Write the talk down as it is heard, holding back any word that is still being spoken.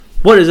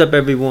What is up,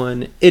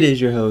 everyone? It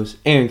is your host,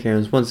 Aaron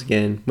Cairns, once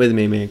again, with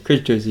me, man.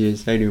 Chris Jersey.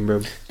 How you doing,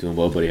 bro? Doing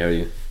well, buddy. How are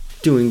you?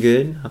 Doing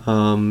good.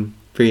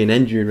 Freaking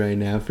injured right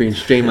now. Freaking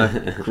strained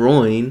my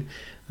groin.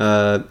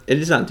 It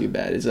is not too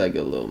bad. It's like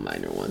a little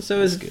minor one.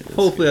 So it's good.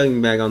 Hopefully I can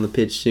be back on the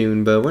pitch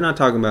soon. But we're not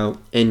talking about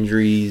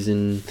injuries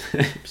and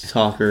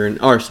soccer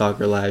and our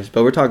soccer lives.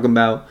 But we're talking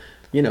about,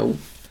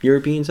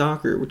 European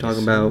soccer. We're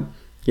talking about,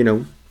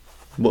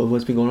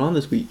 what's been going on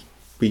this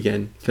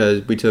weekend,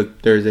 because we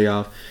took Thursday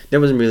off.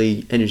 There wasn't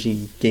really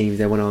interesting games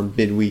that went on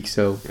midweek,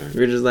 so we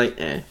were just like,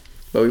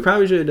 But we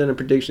probably should have done a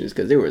predictions,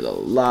 because there was a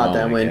lot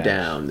that went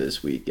down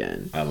this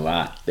weekend. A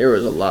lot. There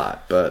was a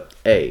lot, but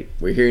hey,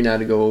 we're here now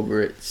to go over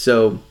it.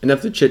 So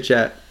enough to chit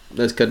chat.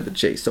 Let's cut to the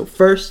chase. So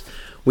first,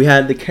 we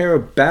had the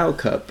Carabao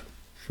Cup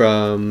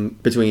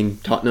between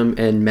Tottenham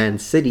and Man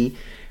City,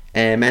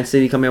 and Man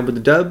City coming out with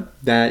the dub.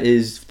 That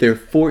is their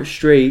fourth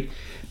straight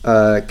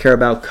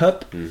Carabao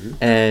Cup,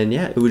 and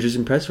yeah, it was just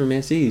impressive for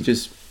Man City.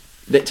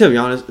 To be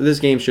honest, this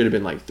game should have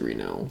been like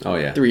 3-0. Oh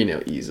yeah,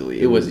 3-0 easily.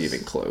 It wasn't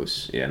even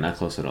close. Yeah, not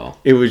close at all.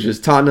 It was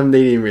just Tottenham.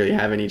 They didn't really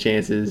have any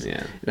chances.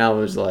 Yeah, and I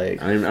was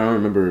like, I don't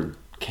remember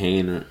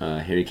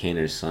Harry Kane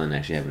or his son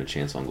actually having a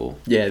chance on goal.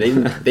 Yeah,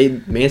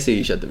 Man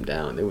City shut them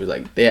down. It was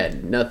like they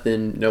had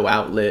nothing, no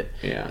outlet,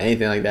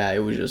 anything like that. It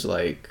was just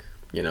like,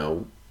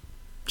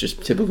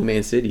 just typical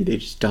Man City. They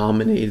just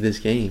dominated this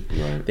game.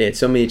 Right. They had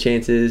so many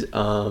chances.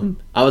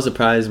 I was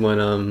surprised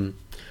when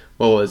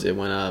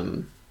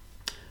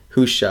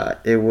who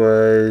shot? It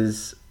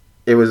was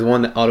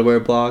one that Ottawa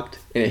blocked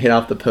and it hit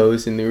off the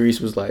post, and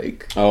Reese was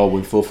like, "Oh,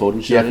 when Phil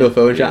Foden shot." Yeah, Phil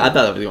Foden shot. I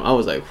thought that was going. I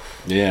was like,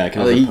 "Yeah, I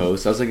came off the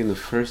post." I was like in the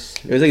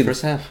first. It was like the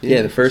first half.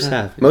 Yeah, the first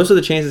half. Most of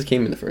the chances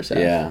came in the first half.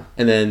 Yeah,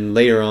 and then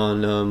later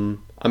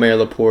on, Amer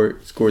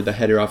Laporte scored the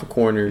header off a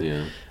corner.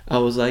 Yeah. I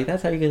was like,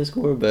 that's how you're gonna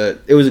score,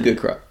 but it was a good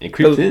crop. It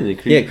creeped in. It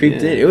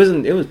creeped in. It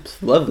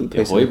was lovely.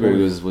 Yeah,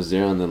 Højbjerg was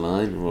there on the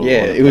line.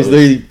 It was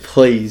literally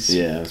placed.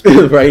 Yeah,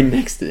 right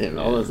next to him.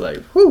 I was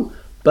like, whew.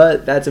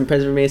 But that's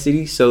impressive for Man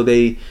City, so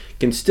they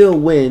can still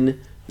win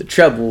the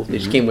treble. They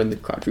just can't win the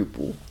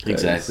quadruple.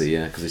 Exactly.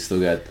 Yeah, because they still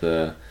got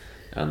the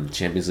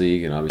Champions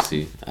League, and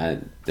obviously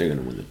they're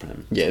gonna win the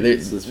Prem. Yeah,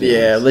 let's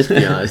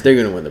be honest. They're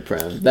gonna win the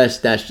Prem. That's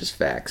just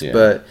facts. Yeah.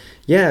 But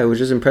yeah, it was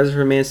just impressive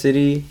for Man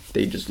City.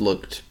 They just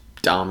looked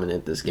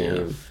dominant this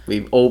game.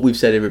 Yeah. We've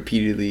said it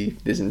repeatedly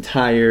this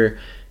entire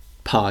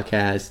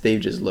podcast. They've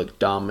just looked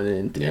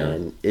dominant,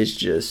 and it's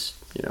just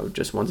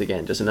just once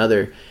again just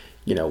another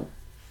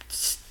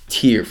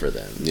tier for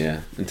them.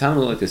 Yeah, and Tottenham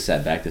looked like they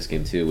sat back this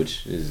game too,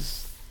 which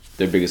is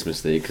their biggest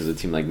mistake, because a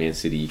team like Man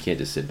City, you can't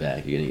just sit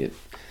back. You're gonna get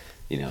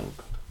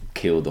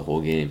killed the whole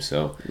game.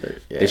 So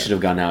they should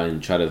have gone out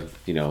and try to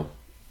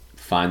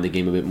find the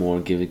game a bit more,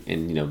 give it,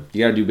 and you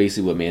gotta do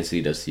basically what Man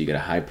City does. So you gotta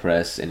high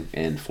press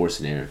and force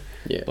an error.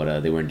 Yeah. But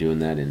they weren't doing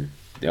that, and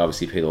they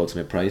obviously paid the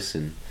ultimate price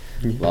and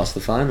lost the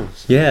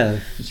finals.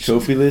 Yeah.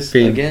 Trophyless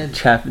again.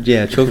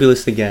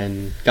 Trophyless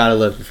again. Gotta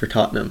love it for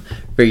Tottenham.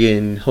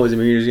 Friggin' Jose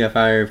Mourinho's got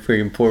fired.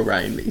 Friggin' poor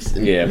Ryan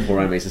Mason. Yeah, poor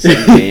Ryan Mason.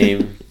 Second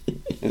game.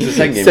 It's the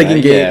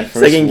second game.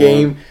 Second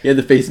game. You had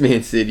to face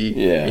Man City.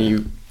 Yeah. And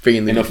you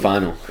friggin' in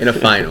a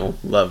final.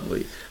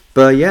 Lovely.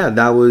 But yeah,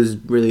 that was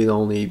really the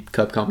only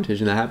cup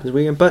competition that happened this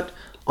weekend. But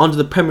on to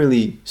the Premier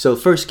League. So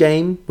first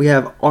game, we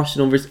have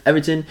Arsenal versus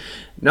Everton.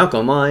 Not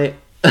gonna lie,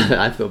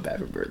 I feel bad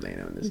for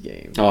Berlano in this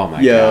game. Oh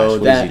my gosh,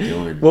 what was he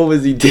doing? What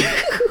was he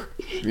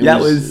doing?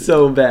 That was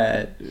so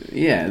bad.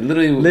 Yeah,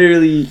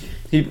 literally,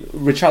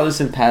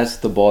 Richarlison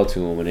passed the ball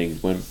to him, and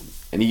it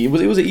was an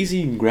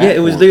easy grab. Yeah,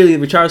 it was literally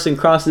Richarlison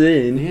crossed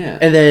it in. Yeah,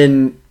 and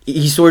then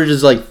he sort of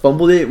just like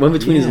fumbled it, went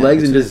between his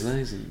legs, and just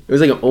it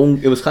was like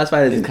it was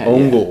classified as an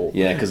own goal.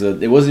 Yeah, because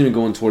it wasn't even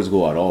going towards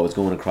goal at all. It was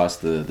going across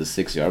the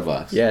 6-yard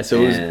box. Yeah, so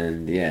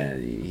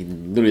he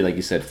literally, like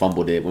you said,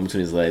 fumbled it, went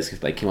between his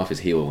legs, like came off his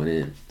heel, went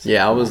in. So,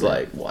 yeah, I was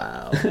like,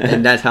 wow,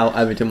 and that's how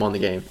Everton won the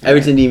game.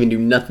 Everton didn't even do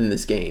nothing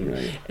this game,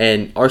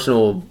 and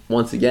Arsenal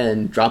once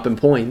again dropping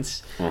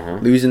points,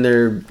 losing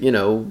their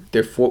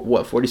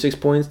 46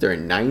 points. They're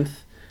in 9th.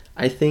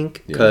 I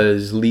think,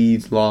 because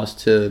Leeds lost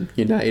to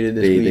United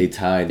this week. They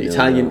tied.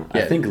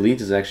 I think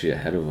Leeds is actually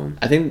ahead of them.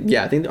 I think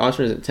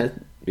Arsenal is in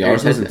 10th. Yeah,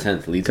 Arsenal's in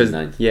 10th. Leeds is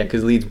 9th. Yeah,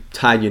 because Leeds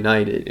tied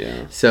United.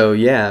 Yeah. So,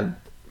 yeah,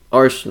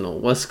 Arsenal,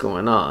 what's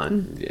going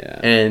on? Yeah.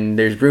 And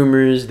there's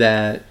rumors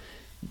that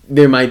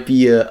there might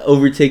be a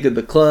overtake of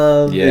the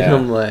club. Yeah.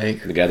 I'm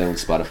like... The guy that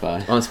owns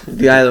Spotify.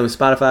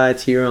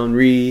 Thierry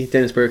Henry,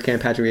 Dennis Bergkamp,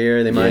 Patrick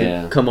Vieira. They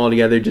might come all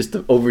together just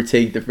to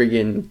overtake the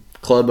friggin'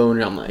 club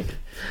owner. I'm like...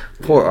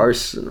 Poor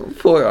Arsenal.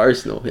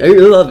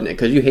 You're loving it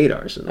because you hate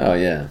Arsenal. Oh,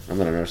 yeah. I'm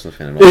not an Arsenal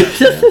fan at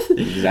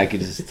all. I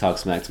could just talk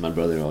smack to my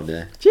brother all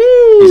day.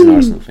 Jeez. He's an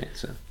Arsenal fan,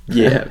 so.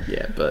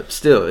 Yeah, but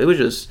still, it was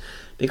just...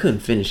 They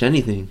couldn't finish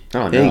anything.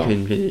 Oh, no. They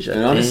couldn't finish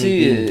anything. And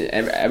honestly,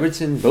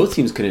 Everton, both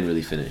teams couldn't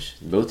really finish.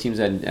 Both teams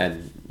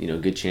had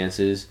good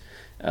chances.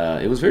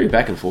 It was very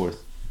back and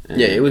forth.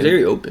 It was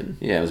very open.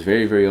 Yeah, it was a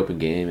very, very open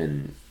game,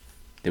 and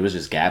there was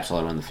just gaps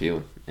all around the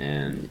field.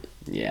 And...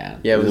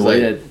 it was the way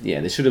that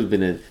they should have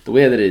been the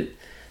way that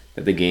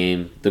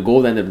the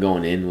goal that ended up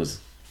going in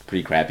was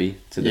pretty crappy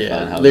to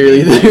define how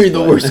literally the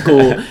worst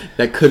goal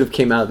that could have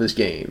came out of this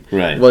game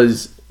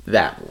was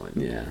that one.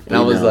 Yeah. And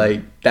I was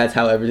like, that's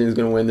how everything's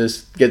going to win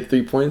this, get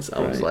 3 points. I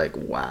was like,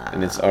 wow.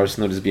 And it's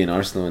Arsenal just being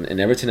Arsenal. And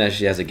Everton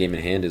actually has a game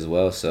in hand as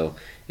well. So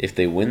if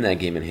they win that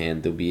game in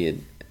hand, they'll be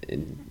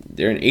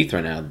they're in 8th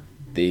right now.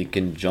 They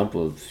can jump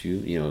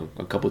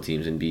a couple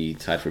teams and be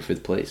tied for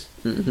 5th place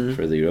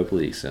for the Europa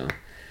League. So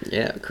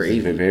yeah, crazy.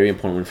 It's a very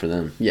important win for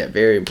them. Yeah,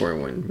 very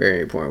important win.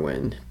 Very important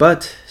win.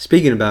 But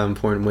speaking about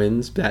important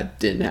wins, that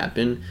didn't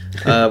happen.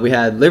 We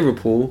had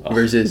Liverpool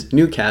versus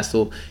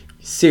Newcastle.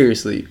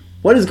 Seriously,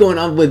 what is going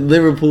on with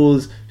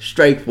Liverpool's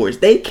strike force?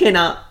 They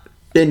cannot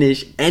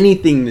finish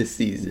anything this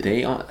season.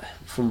 They are,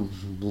 from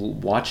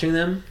watching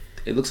them,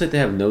 it looks like they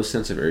have no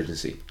sense of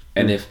urgency.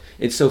 And if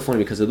it's so funny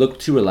because they look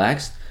too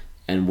relaxed,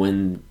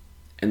 and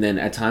then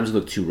at times they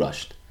look too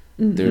rushed.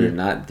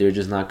 They're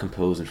just not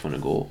composed in front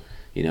of goal.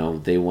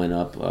 They went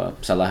up.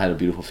 Salah had a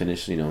beautiful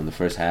finish. In the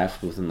first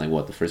half, within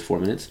the first 4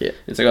 minutes. Yeah,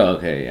 it's like, oh,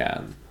 okay,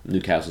 yeah.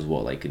 Newcastle's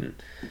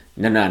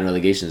they're not in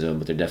relegation zone,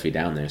 but they're definitely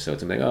down there. So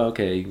it's like, oh,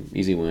 okay,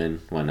 easy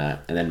win, why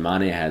not? And then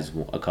Mane has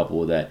a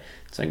couple that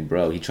it's like,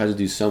 bro, he tries to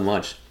do so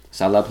much.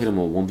 Salah put him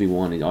a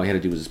 1v1, and all he had to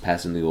do was just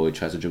pass in the goal. He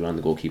tries to dribble on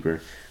the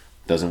goalkeeper.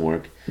 Doesn't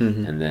work.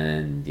 And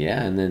then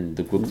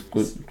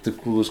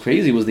what was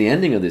crazy was the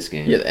ending of this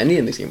game. Yeah, the ending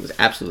of this game was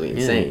absolutely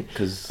insane.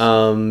 Because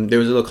there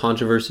was a little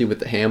controversy with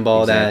the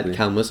handball that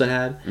Callum Wilson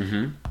had.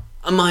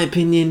 In my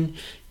opinion,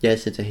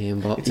 yes, it's a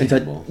handball. It's a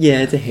handball.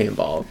 It's a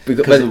handball.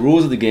 Because the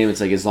rules of the game, it's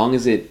like as long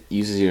as it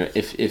uses your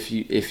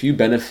if you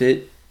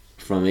benefit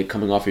from it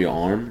coming off of your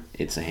arm,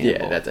 it's a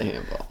handball. Yeah, that's a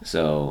handball.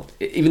 So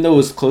even though it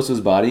was close to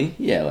his body,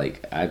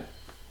 I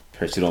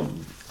personally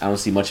don't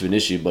see much of an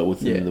issue, but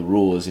within the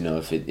rules,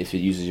 if it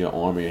uses your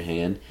arm or your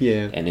hand,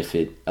 and if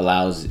it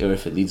allows or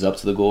if it leads up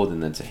to the goal,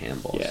 then that's a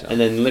handball. Yeah, so. And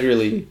then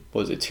literally,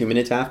 what was it, 2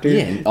 minutes after?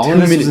 Yeah, all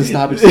this was in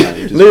stoppage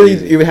time.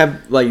 Literally, you would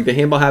have the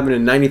handball happen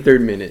in the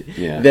 93rd minute.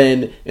 Yeah.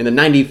 Then in the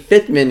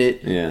 95th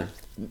minute,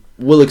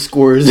 Willock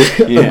scores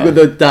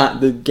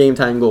the game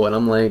time goal, and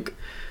I'm like,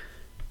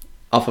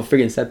 off a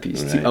friggin' set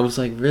piece. Right. I was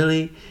like,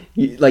 really?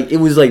 It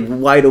was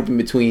wide open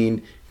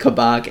between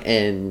Kabak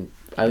and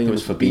I think it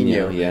was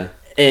Fabinho. Yeah.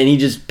 And he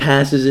just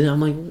passes it. I'm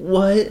like,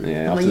 what?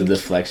 Yeah, after the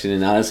deflection.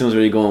 And Alisson was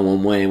really going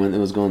one way when it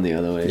was going the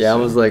other way. Yeah, so.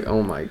 I was like,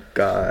 oh my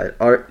God.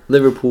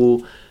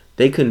 Liverpool,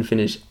 they couldn't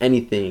finish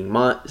anything.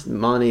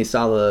 Mane,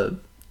 Salah,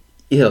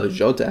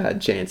 Jota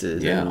had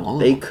chances. Yeah,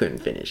 and they couldn't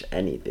finish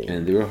anything.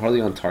 And they were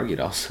hardly on target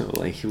also.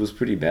 It was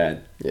pretty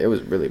bad. Yeah, it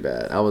was really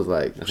bad. I was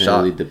like, I think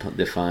really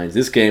defines.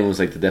 This game was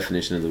the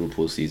definition of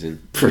Liverpool's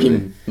season.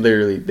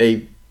 Literally,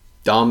 they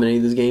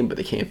dominated this game, but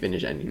they can't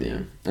finish anything.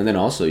 Yeah. And then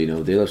also,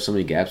 they left so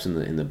many gaps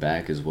in the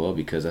back as well,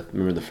 because I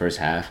remember the first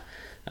half,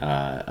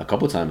 a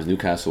couple times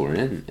Newcastle were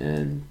in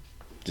and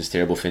just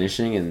terrible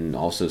finishing, and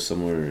also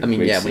somewhere. I mean,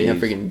 when you have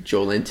freaking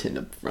Joelinton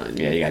up front.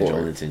 Yeah, you got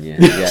Joelinton.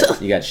 Yeah,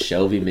 you got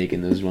Shelby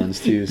making those runs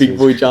too. Big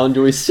boy John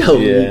Joy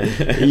Shelby.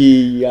 Yeah,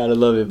 you gotta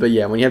love it. But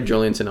yeah, when you have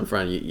Joelinton up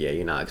front,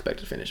 you're not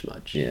expected to finish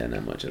much. Yeah,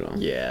 not much at all.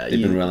 Yeah,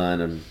 they've been relying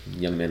on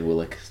young man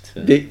Willock.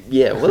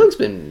 Willock's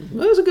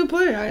a good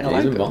player.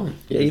 He's been balling.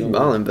 Yeah, he's been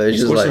balling. But he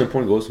scored some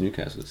important goals for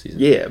Newcastle this season.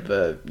 Yeah,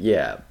 but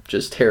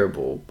just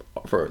terrible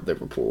for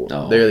Liverpool.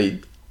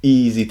 Literally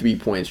easy 3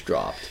 points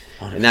dropped.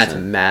 100%. And that's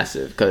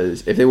massive,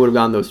 because if they would have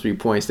gotten those 3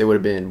 points, they would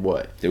have been,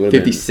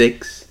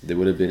 56? They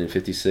would have been in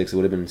 56. They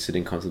would have been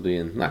sitting comfortably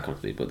not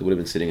comfortably, but they would have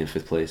been sitting in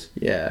 5th place.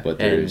 Yeah. But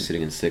they're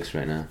sitting in 6th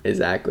right now.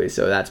 Exactly.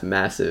 So that's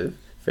massive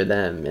for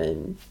them,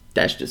 and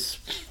that's just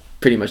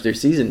pretty much their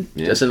season.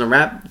 Yeah. Just in a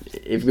wrap,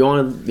 if you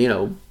want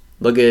to,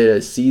 look at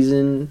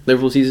a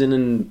Liverpool season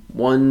in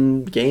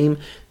one game,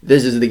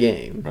 this is the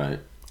game. Right.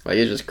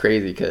 It's just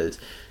crazy, because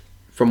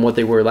from what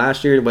they were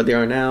last year to what they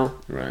are now,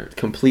 right?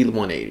 Complete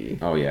 180.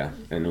 Oh yeah,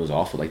 and it was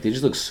awful. They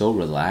just look so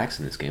relaxed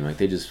in this game.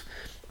 They just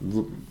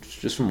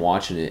from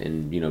watching it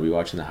and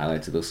rewatching the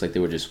highlights, it looks like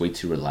they were just way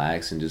too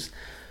relaxed and just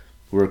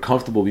were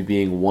comfortable with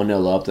being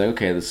 1-0 up.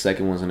 Okay, the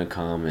second one's gonna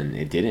come, and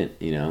it didn't.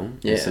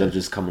 Instead of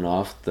just coming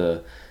off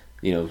the,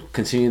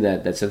 continuing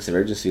that sense of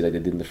urgency like they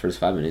did in the first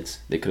 5 minutes,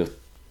 they could have,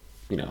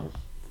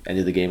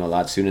 ended the game a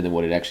lot sooner than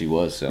what it actually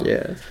was. So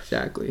yeah,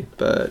 exactly.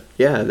 But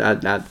yeah,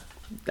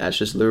 that's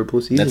just Liverpool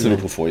season. That's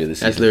Liverpool for you this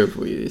season. That's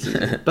Liverpool this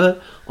season.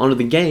 But onto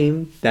the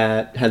game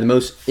that had the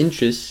most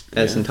interest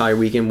this entire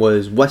weekend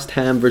was West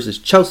Ham versus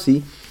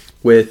Chelsea,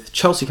 with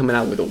Chelsea coming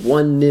out with a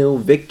 1-0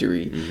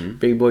 victory.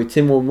 Big boy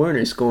Timo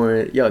Werner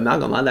scoring. Not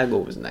gonna lie, that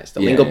goal was nice. The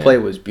Lingo play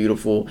was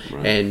beautiful,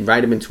 and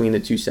right in between the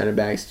two center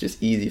backs,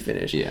 just easy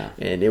finish. Yeah,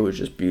 and it was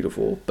just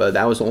beautiful. But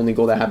that was the only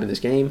goal that happened this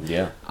game.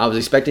 Yeah, I was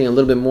expecting a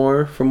little bit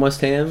more from West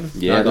Ham.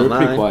 Yeah, they were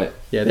pretty quiet.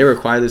 Yeah, they were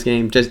quiet this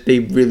game. Just they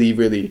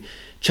really.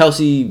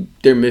 Chelsea,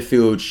 their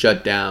midfield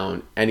shut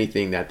down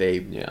anything that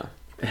they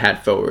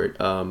had forward.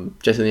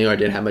 Justin Lingard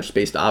didn't have much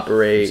space to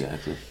operate.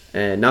 Exactly.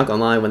 And not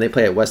gonna lie, when they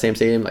play at West Ham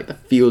Stadium, the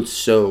field's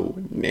so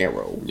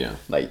narrow. Yeah.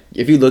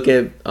 If you look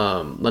at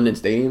London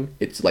Stadium,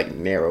 it's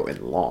narrow and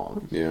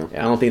long. Yeah. And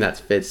I don't think that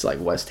fits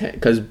West Ham,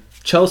 because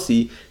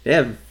Chelsea, they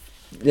have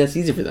that's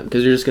easy for them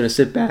because they're just going to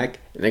sit back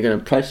and they're going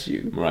to press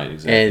you. Right,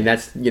 exactly. And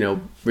that's,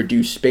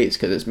 reduced space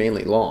because it's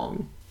mainly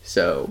long.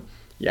 So,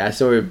 yeah, I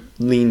sort of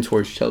lean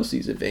towards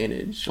Chelsea's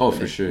advantage. Oh,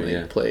 for sure,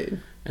 yeah. Played.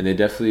 And they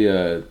definitely,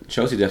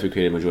 Chelsea definitely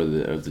created a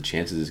majority of the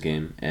chances this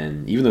game.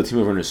 And even though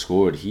Timo Werner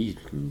scored, he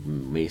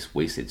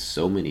wasted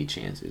so many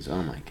chances.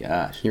 Oh my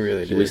gosh, he really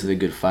did. He wasted a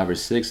good 5 or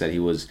 6 that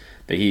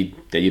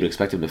you'd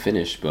expect him to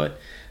finish. But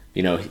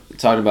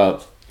talking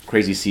about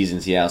crazy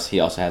seasons, he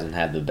also hasn't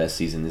had the best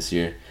season this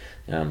year.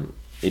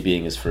 It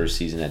being his first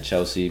season at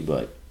Chelsea,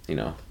 but he's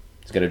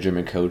got a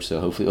German coach,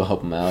 so hopefully it'll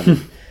help him out.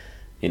 And,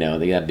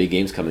 they got big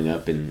games coming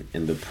up in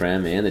the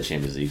Prem and the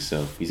Champions League,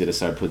 so he's got to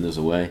start putting those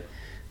away.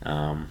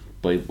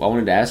 But I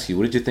wanted to ask you,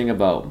 what did you think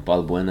about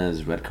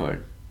Balbuena's red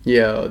card?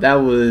 Yo, that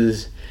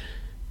was,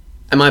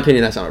 in my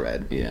opinion, that's not a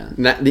red. Yeah.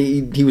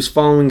 He was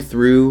following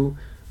through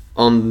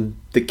on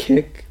the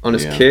kick, on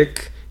his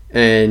kick,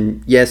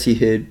 and yes, he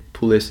hit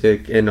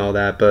Pulisic and all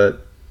that,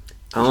 but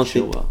I don't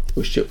think it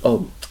was Chilwell.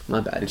 Oh,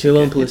 my bad.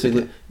 Chilwell and Pulisic,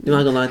 I'm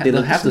not gonna lie, they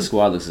look half the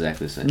squad looks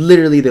exactly the same.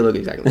 Literally, they look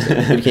exactly the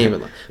same. You can't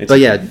even lie. But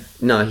yeah,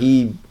 no,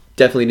 he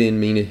definitely didn't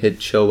mean to hit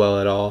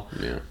Chilwell at all.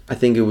 Yeah. I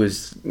think it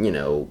was,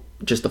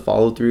 just a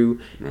follow through,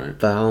 right?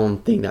 But I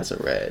don't think that's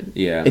a red.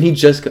 Yeah, and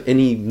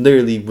he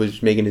literally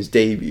was making his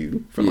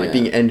debut from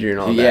being injured and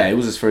all that. Yeah, it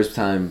was his first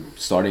time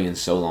starting in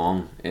so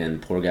long,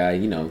 and poor guy,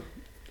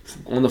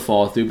 on the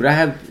follow through. But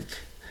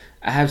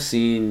I have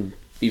seen,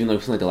 even though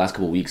it's like the last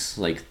couple of weeks,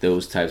 like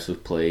those types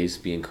of plays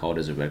being called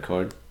as a red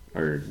card,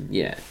 or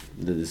the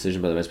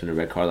decision by the ref's been a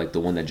red card, like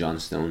the one that John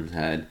Stones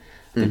had,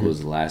 I think it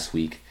was last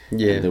week.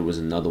 Yeah, and there was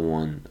another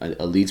one,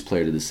 a Leeds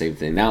player did the same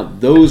thing. Now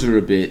those are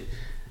a bit,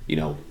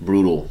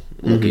 brutal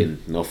looking,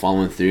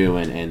 following through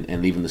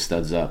and leaving the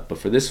studs up. But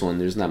for this one,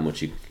 there's not much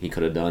he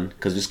could have done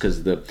because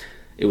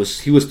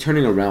he was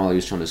turning around while he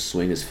was trying to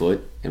swing his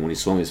foot, and when he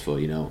swung his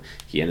foot,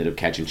 he ended up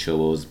catching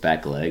Chilwell's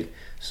back leg.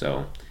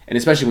 So, and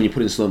especially when you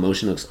put it in slow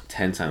motion, it looks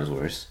 10 times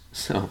worse.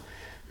 So,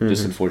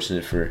 just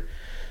unfortunate for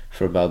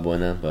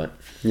Balbuena, but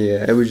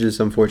yeah, it was just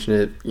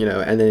unfortunate,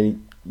 and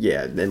then.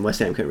 Yeah, then West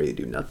Ham couldn't really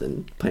do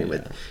nothing playing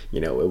with,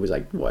 it was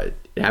like, what?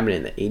 It happened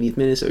in the 80th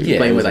minute, so you're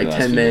playing with like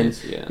 10 men.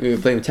 You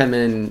were playing with 10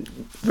 men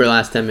for the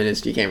last 10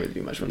 minutes, you can't really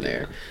do much from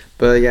there.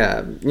 But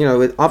yeah,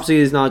 it obviously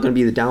is not going to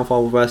be the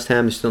downfall of West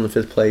Ham. They're still in the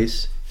 5th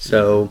place.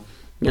 So,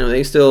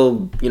 they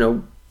still,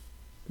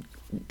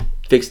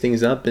 fix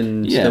things up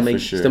and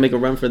still make a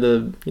run for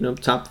the,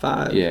 top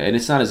 5. Yeah, and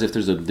it's not as if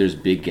there's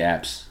big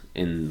gaps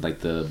in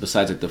like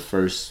besides like the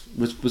first,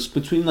 which was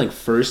between like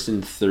first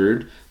and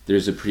third.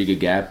 There's a pretty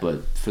good gap,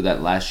 but for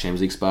that last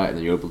Champions League spot and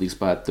the Europa League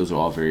spot, those are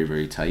all very,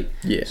 very tight.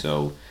 Yeah.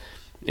 So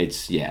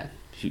it's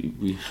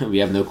we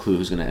have no clue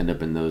who's going to end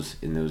up in those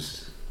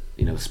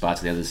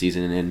spots at the end of the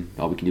season, and then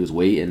all we can do is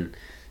wait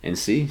and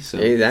see. So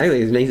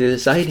exactly, it makes it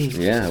exciting.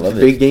 Yeah, I love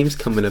it. Big games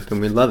coming up,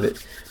 and we love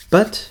it.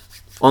 But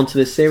onto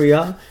the Serie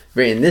A.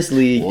 In this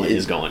league, what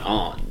is going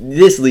on?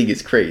 This league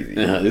is crazy.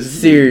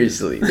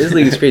 Seriously, this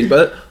league is crazy.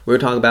 But we're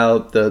talking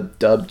about the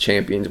dubbed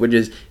champions, which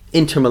is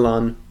Inter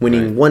Milan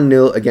winning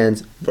 1-0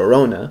 against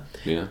Verona.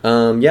 Yeah.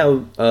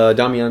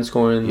 Damian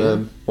scoring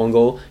the 1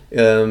 goal.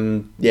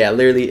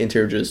 Literally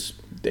Inter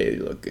they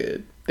look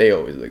good. They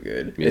always look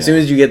good. Yeah. As soon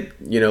as you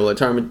get,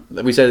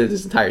 Lautaro, we said it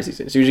this entire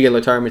season. As soon as you get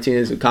Lautaro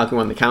Martinez, Lukaku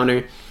on the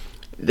counter,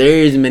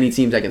 there isn't many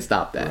teams that can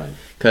stop that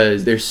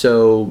because they're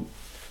so.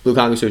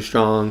 Lukaku's so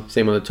strong.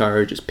 Same with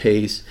Lautaro, just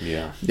pace.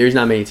 Yeah. There's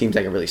not many teams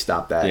that can really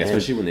stop that. Yeah,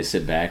 especially when they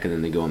sit back and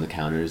then they go on the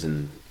counters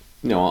and.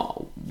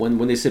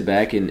 When they sit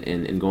back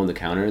and go on the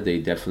counter, they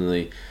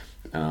definitely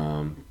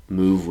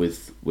move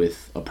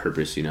with a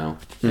purpose, and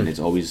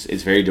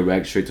it's very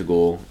direct, straight to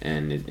goal,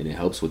 and it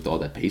helps with all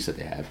that pace that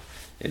they have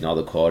and all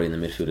the quality in the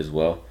midfield as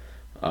well.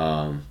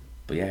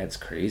 But yeah, it's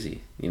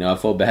crazy. I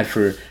felt bad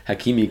for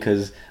Hakimi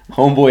because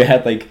homeboy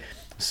had like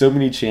so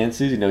many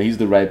chances. He's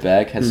the right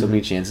back, had so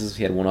many chances.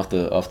 He had one off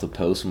the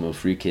post from a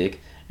free kick,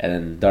 and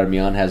then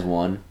Darmian has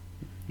one,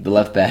 the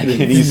left back, and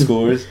he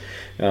scores.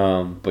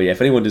 But yeah,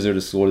 if anyone deserved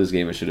to score this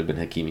game, it should have been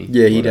Hakimi.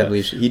 Yeah, he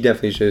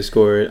definitely should have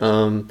scored.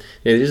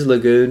 They just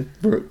look good.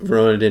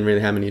 Verona didn't really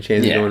have any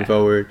chances going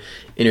forward.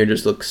 Inter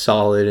just looked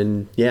solid,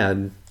 and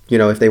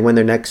if they win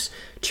their next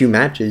 2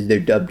 matches, they're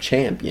dubbed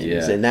champions.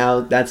 Yeah. And now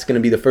that's going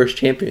to be the first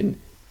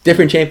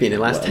different champion in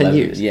the last 10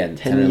 years. Yeah,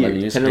 10 or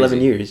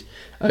 11 years.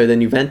 Other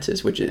than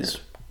Juventus, which is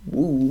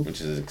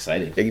which is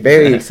exciting.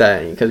 Very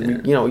exciting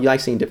because you like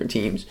seeing different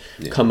teams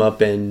come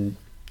up and.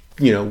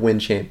 Win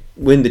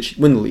the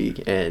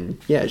league, and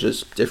it's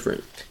just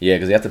different. Yeah,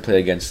 because they have to play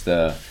against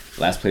the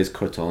last place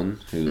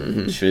Crotone,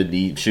 who should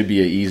be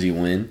an easy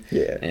win.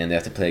 Yeah, and they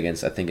have to play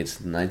against, I think it's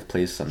 9th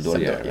place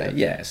Sampdoria, right?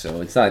 Yeah, so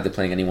it's not like they're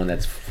playing anyone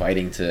that's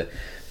fighting to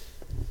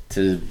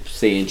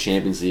stay in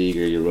Champions League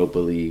or Europa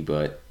League,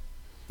 but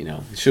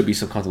it should be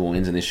some comfortable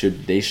wins, and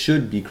they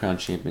should be crowned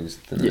champions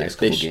in the next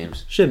couple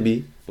games. Should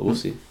be, but we'll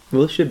see.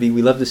 Well, it should be.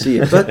 We love to see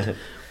it, but.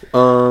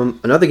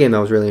 Another game that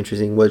was really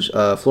interesting was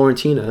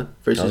Fiorentina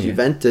versus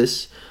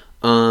Juventus.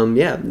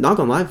 Not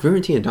gonna lie,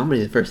 Fiorentina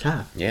dominated the first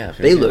half. Yeah,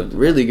 they looked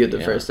really good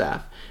the first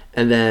half,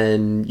 And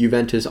then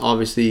Juventus,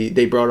 obviously,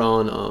 they brought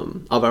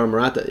on Alvaro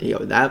Morata.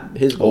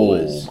 His goal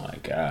was... Oh, my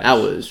gosh. That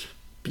was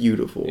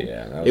beautiful.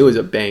 Yeah. It was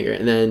a banger.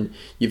 And then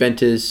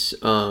Juventus,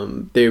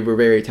 they were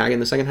very attacking in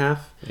the second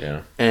half.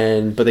 Yeah.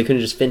 But they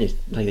couldn't just finish.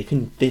 Like, they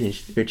couldn't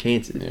finish their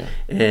chances. Yeah.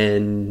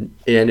 And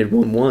it ended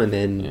 1-1.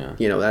 And,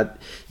 that...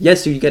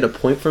 Yes, you get a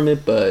point from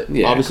it, but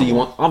obviously you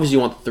want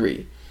the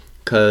 3.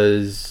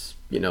 Because,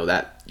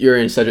 that... You're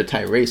in such a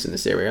tight race in the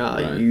Serie A.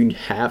 Right. You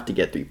have to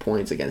get 3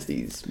 points against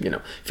these.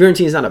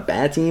 Fiorentina's not a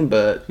bad team,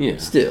 but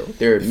still,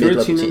 they're a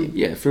mid-level team.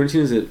 Yeah,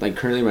 Fiorentina's like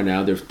currently right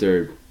now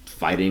they're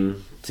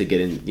fighting to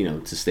get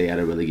in. To stay out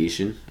of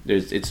relegation.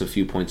 It's a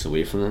few points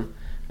away from them.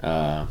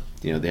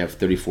 They have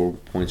 34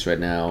 points right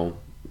now.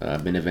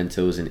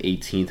 Benevento's in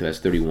 18th, who has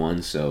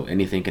 31. So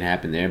anything can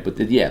happen there. But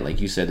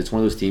like you said, it's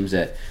one of those teams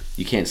that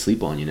you can't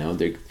sleep on.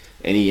 They're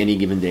any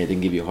given day they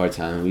can give you a hard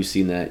time, and we've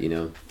seen that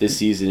this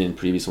season and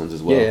previous ones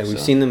as well. Yeah, we've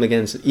seen them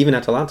against even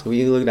Atalanta.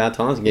 We look at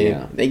Atalanta's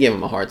game; they gave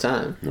them a hard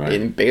time, right?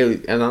 And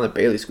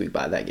barely squeaked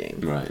by that game,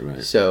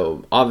 right.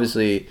 So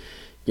obviously,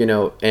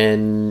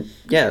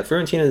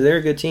 Fiorentina, they're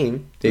a good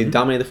team. They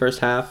dominated the first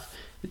half.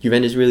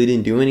 Juventus really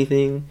didn't do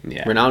anything.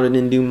 Yeah. Ronaldo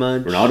didn't do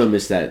much. Ronaldo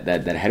missed that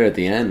header at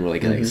the end, where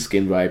like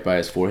skimmed right by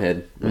his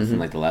forehead within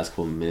like the last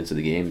couple of minutes of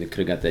the game. They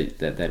could have got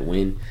that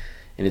win,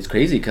 and it's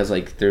crazy because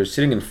like they're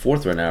sitting in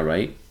 4th right now,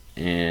 right?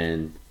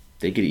 And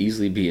they could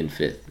easily be in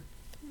 5th.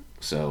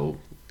 So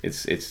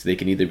it's they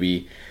can either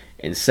be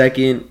in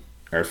 2nd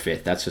or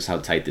 5th. That's just how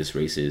tight this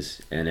race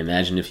is. And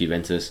imagine if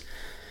Juventus,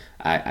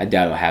 I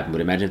doubt it'll happen,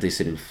 but imagine if they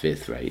sit in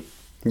 5th, right?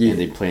 Yeah. And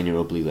they play in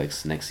Europa League like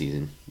next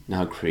season. You know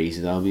how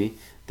crazy that'll be?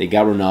 They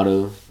got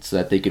Ronaldo so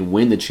that they can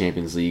win the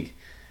Champions League.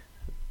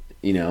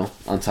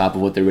 On top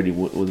of what they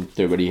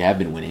already have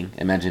been winning.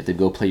 Imagine if they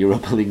go play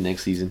Europa League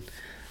next season.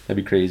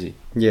 That'd be crazy.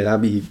 Yeah,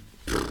 that'd be.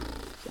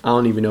 I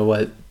don't even know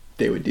what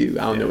they would do.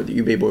 I don't know what the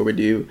Juve board would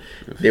do.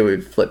 They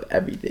would flip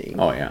everything.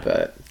 Oh, yeah.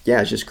 But,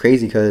 it's just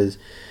crazy because,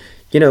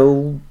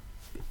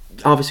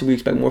 obviously we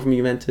expect more from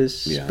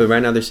Juventus. Yeah. But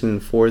right now they're sitting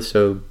in 4th,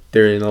 so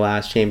they're in the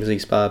last Champions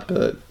League spot.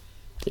 But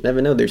you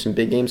never know. There's some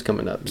big games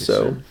coming up. Yes,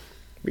 so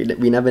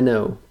we never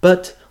know.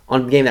 But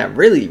on a game that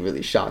really,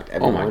 really shocked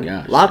everyone. Oh, my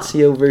gosh.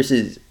 Lazio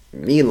versus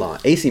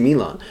Milan. AC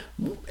Milan.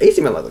 AC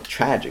Milan looked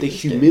tragic. They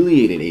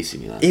humiliated AC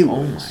Milan.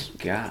 Oh, my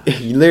God.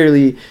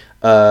 Literally,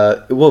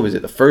 what was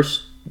it? The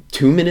first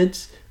 2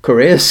 minutes,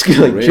 Correa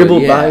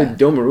dribbled by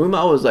Donnarumma.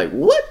 I was like,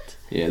 what?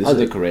 Yeah, this is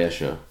the Correa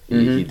show.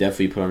 He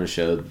definitely put on a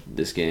show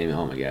this game.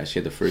 Oh my gosh, he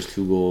had the first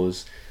 2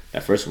 goals.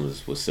 That first one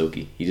was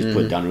silky. He just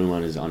put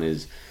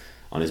Donnarumma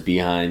on his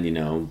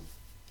behind.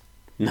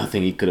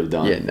 Nothing he could have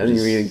done. Yeah, nothing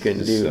he really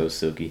couldn't do. So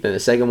silky. Then the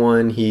second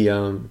one, he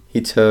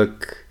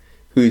took.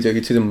 Who he took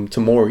it to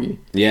Mori.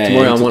 Yeah,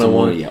 Mori on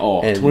 1-on-1. Yeah.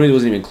 Oh, Mori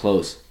wasn't even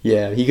close.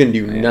 Yeah, he couldn't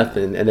do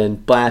nothing, and then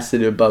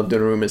blasted it above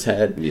Donnarumma's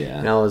head. Yeah,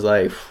 and I was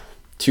like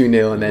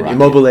 2-0, and then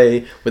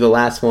Immobile with the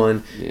last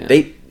one. Yeah.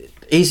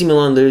 AC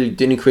Milan literally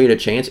didn't create a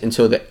chance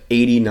until the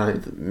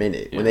 89th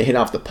minute when they hit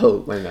off the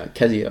post, when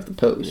Kessie hit off the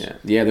post.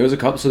 Yeah, there was a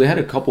couple. So they had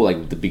a couple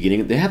like the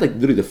beginning. They had like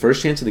literally the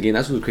first chance of the game.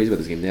 That's what was crazy about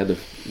this game. They had the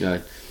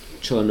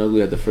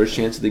Çalhanoğlu had the first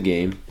chance of the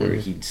game where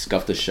he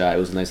scuffed a shot. It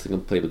was a nice little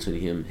play between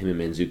him and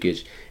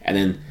Mandzukic, and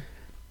then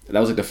that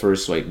was like the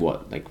first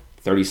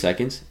 30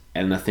 seconds,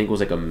 and I think it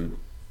was like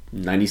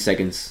 90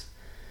 seconds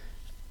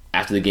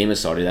after the game had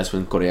started. That's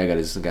when Correa got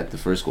the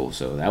first goal.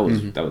 So that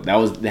was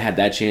they had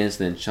that chance.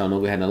 Then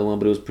Çalhanoğlu had another one,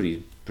 but it was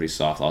pretty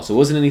soft. Also, it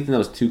wasn't anything that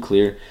was too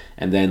clear.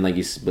 And then the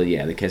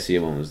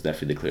Kessie one was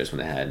definitely the clearest one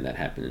they had, and that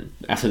happened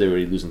after they were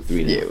already losing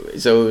 3-0. Yeah,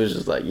 so it was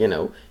just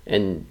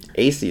and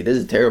AC, this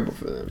is terrible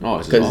for them.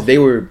 Oh, because they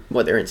were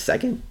they're in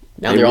 2nd.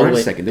 Now they're all in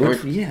 2nd.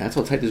 That's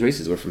how tight this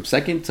race is. We're from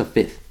 2nd to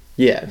 5th.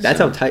 Yeah, that's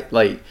how tight.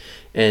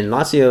 And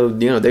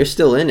Lazio, they're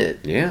still in it.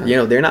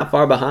 Yeah, they're not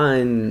far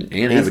behind.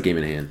 And have a game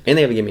in hand. And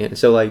they have a game in hand.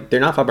 So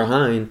they're not far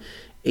behind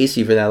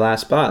AC for that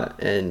last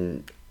spot.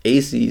 And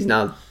AC's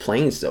not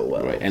playing so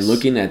well. Right. And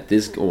looking at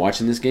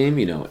watching this game,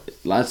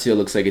 Lazio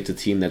looks like it's a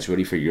team that's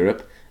ready for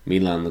Europe.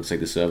 Milan looks like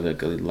they still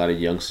have a lot of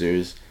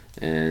youngsters,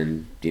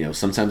 and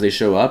sometimes they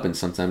show up and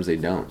sometimes they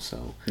don't.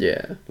 So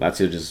yeah,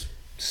 Lazio just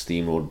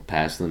steamrolled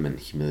past them and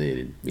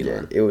humiliated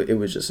Milan. Yeah, it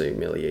was just a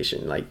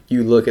humiliation.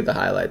 You look at the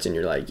highlights and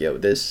you're like, yo,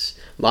 this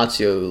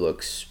Lazio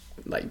looks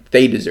like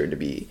they deserve to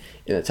be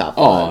in the top 5.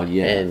 Oh,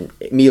 yeah. And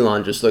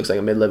Milan just looks like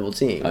a mid-level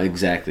team.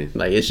 Exactly.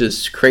 It's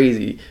just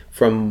crazy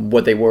from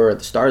what they were at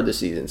the start of the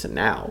season to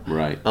now.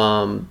 Right.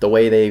 The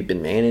way they've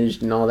been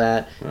managed and all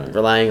that,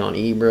 relying on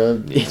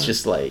Ibra, it's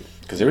just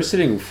because they were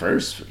sitting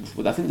first.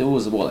 I think there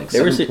was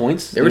 7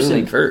 points. They were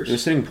sitting first. They were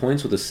sitting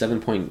points with a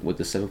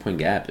 7-point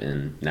gap,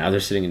 and now they're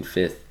sitting in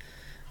 5th,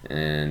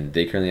 and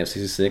they currently have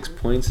 66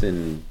 points,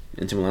 and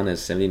Inter Milan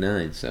has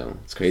 79. So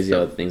it's crazy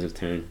how things have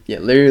turned. Yeah,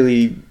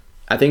 literally.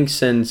 I think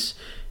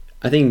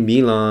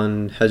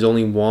Milan has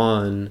only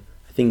won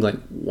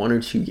 1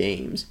 or 2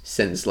 games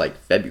since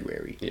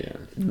February. Yeah.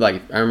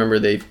 I remember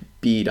they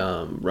beat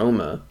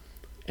Roma.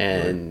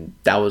 And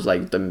that was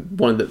one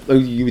of the.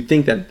 You would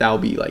think that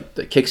would be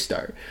the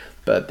kickstart,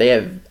 but they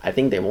have. I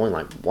think they won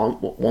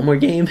one more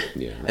game.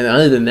 Yeah. And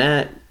other than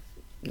that,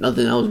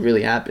 nothing else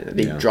really happened.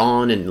 They've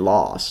drawn and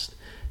lost.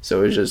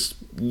 So it's just,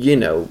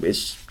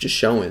 it's just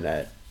showing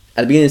that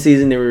at the beginning of the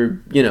season, they were,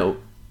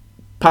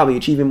 probably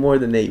achieving more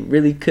than they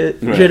really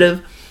should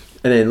have.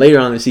 And then later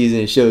on in the season,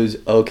 it shows,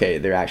 okay,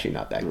 they're actually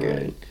not that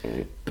good.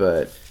 Right.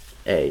 But,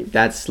 hey,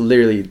 that's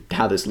literally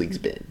how this league's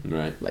been.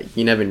 Right. Like,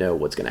 you never know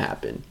what's going to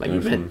happen. Like, they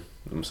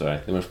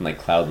went from like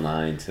cloud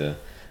nine to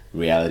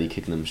reality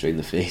kicking them straight in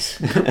the face.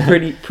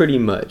 pretty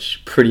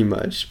much.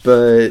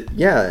 But,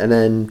 yeah, and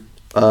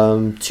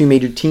then two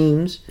major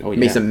teams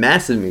made some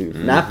massive moves.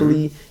 Mm-hmm.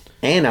 Napoli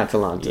and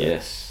Atalanta.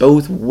 Yes.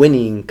 Both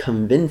winning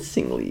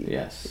convincingly.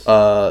 Yes.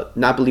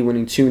 Napoli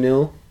winning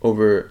 2-0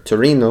 over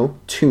Torino,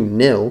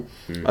 2-0.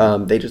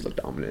 Mm-hmm. They just looked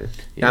dominant.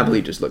 Yeah.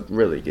 Napoli just looked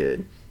really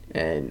good.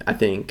 And I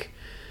think,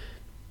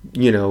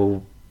 they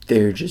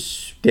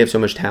have so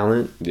much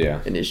talent. Yeah.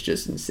 And it's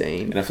just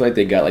insane. And I feel like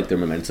they got like their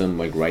momentum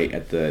like right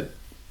at the,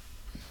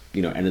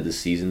 end of the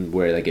season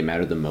where like it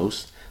mattered the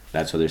most.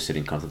 That's why they're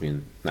sitting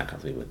not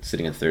comfortably, but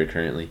sitting in third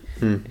currently.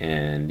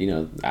 And,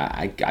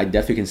 I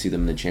definitely can see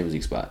them in the Champions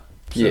League spot.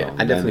 So, yeah,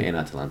 I definitely. And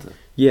Atalanta.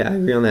 Yeah, I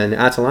agree on that. And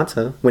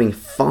Atalanta winning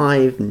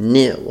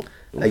 5-0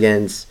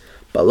 against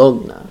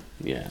Bologna.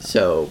 Yeah.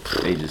 So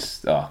they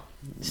just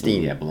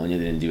steam. Yeah, Bologna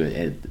didn't do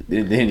it.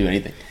 They didn't do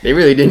anything. They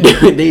really didn't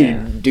do it. They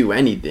didn't do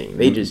anything.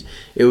 They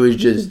it was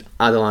just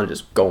Atalanta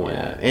just going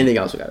at it. And they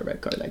also got a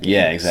red card that game.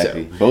 Yeah,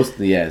 exactly.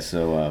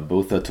 So.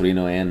 Both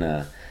Torino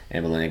and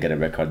Bologna got a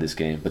red card this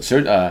game. But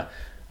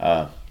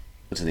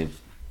what's his name?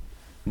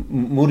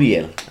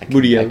 Muriel.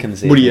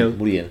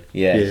 Muriel.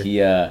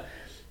 Yeah.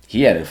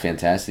 He had a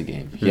fantastic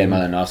game. He had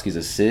Malinovsky's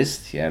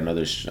assist. He had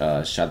another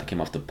shot that came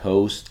off the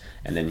post,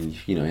 and then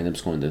he ended up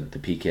scoring the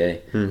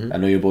PK. I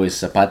know your boy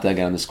Zapata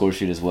got on the score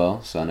sheet as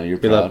well, so I know you're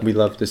proud. We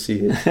love to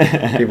see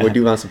it. People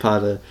do want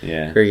Zapata.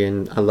 Yeah.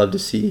 I love to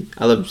see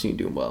him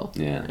doing well.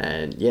 Yeah.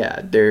 And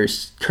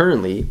there's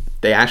currently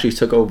they actually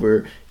took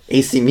over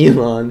AC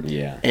Milan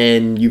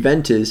and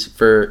Juventus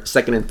for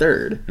second and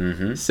third.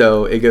 Mm-hmm.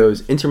 So it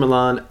goes Inter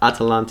Milan,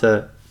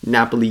 Atalanta,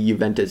 Napoli,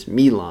 Juventus,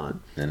 Milan,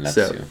 and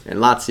Lazio. And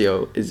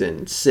Lazio is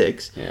in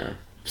 6. Yeah.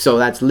 So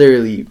that's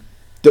literally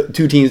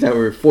two teams that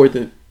were fourth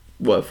and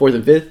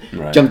fifth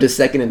jumped to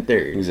second and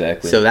third.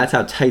 Exactly. So that's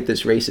how tight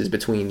this race is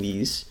between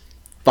these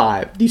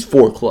 4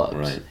 clubs.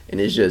 Right.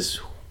 And it's just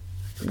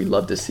we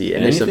love to see it.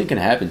 And anything can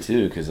happen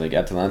too, because like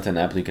Atalanta and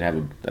Napoli could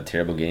have a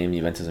terrible game.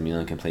 Juventus and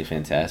Milan can play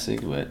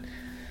fantastic, but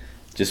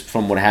just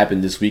from what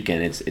happened this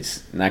weekend,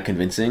 it's not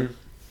convincing.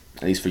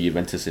 At least for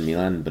Juventus and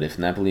Milan, but if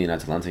Napoli and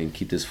Atalanta can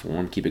keep this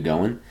form, keep it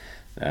going,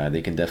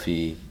 they can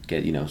definitely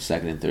get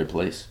second and third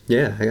place.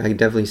 Yeah, I can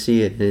definitely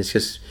see it, and it's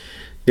just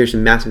there's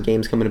some massive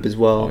games coming up as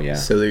well. Oh yeah.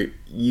 So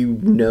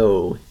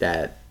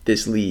that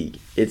this league,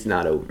 it's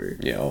not over.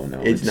 Yeah. Oh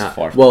no. It's not.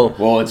 Far from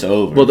it's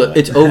over. Well,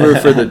 it's over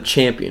for the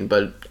champion,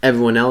 but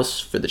everyone else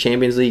for the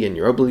Champions League and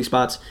Europa League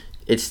spots,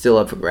 it's still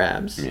up for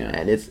grabs. Yeah.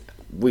 And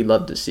we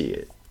love to see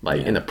it,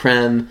 in the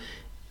Prem.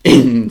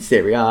 In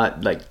Serie A,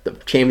 like the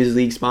Champions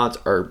League spots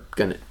they're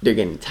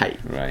getting tight.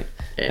 Right.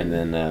 And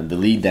then the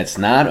league that's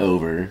not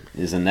over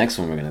is the next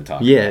one we're going to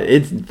talk about. Yeah,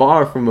 it's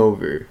far from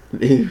over.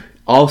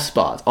 All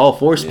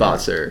 4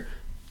 spots are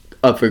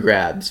up for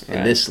grabs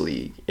in this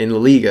league. In La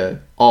Liga,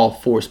 all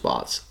 4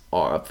 spots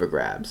are up for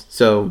grabs.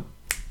 So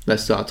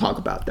let's talk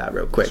about that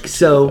real quick.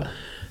 So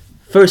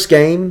first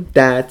game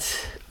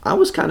that I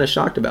was kind of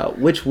shocked about,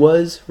 which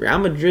was Real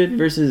Madrid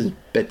versus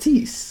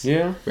Betis.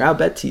 Yeah. Real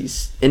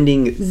Betis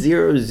ending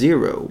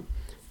 0-0.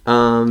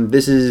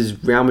 This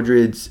is Real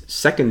Madrid's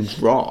second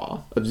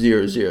draw of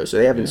 0-0, so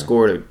they haven't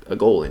scored a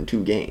goal in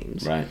 2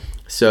 games. Right.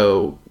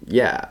 So,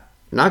 yeah,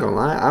 not going to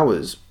lie,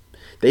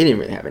 they didn't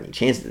really have any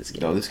chances this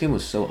game. No, this game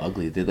was so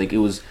ugly. It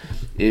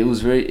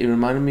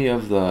reminded me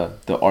of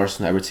the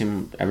Arsenal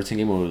Everton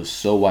game where it was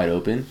so wide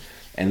open,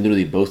 and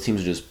literally both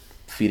teams were just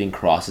feeding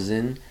crosses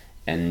in.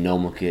 And no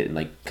one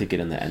could get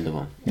in the end of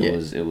them.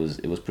 It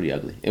was pretty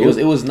ugly. It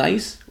was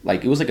nice.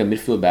 It was like a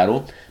midfield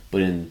battle, but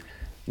in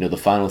the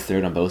final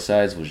third on both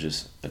sides was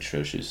just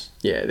atrocious.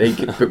 Yeah,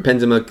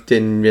 Benzema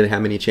didn't really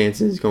have many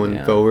chances going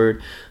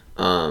forward.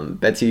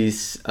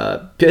 Betis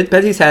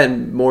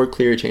had more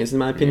clear chances in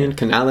my opinion.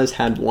 Canales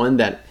had one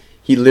that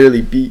he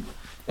literally beat.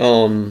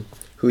 Who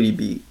did he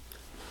beat?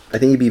 I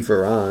think he beat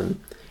Varane,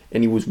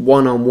 and he was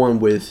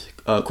 1-on-1 with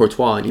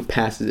Courtois, and he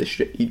passes it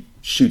straight. He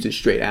shoots it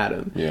straight at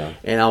him. Yeah.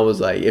 And I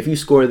was like, if you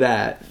score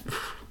that,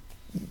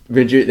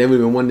 Madrid, then we've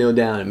been 1-0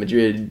 down. And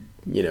Madrid,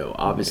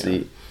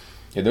 obviously.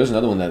 Yeah, there was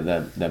another one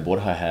that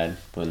Borja had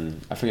when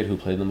I forget who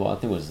played the ball. I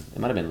think it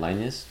might have been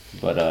Linus,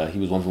 but he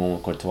was 1-for-1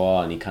 with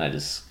Courtois, and he kind of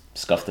just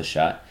scuffed the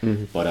shot.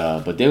 Mm-hmm.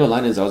 But David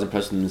Linus, I was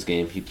impressed in this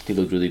game. He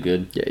looked really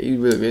good. Yeah, he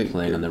really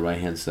playing good. On the right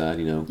hand side.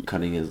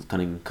 Cutting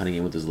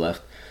in with his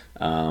left.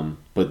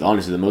 But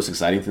honestly, the most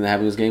exciting thing that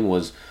happened in this game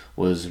was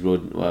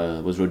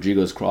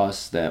Rodrigo's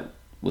cross that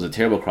was a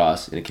terrible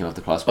cross, and it came off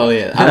the crossbar. Oh,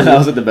 yeah. That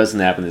was the best thing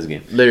that happened in this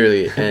game.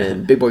 Literally.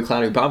 And big boy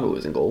Claudio Bravo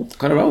was in goal.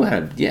 Claudio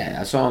Bravo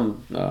I saw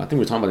him, I think we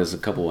were talking about this a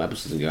couple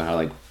episodes ago, how,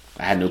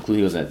 I had no clue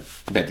he was at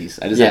Betis.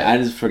 I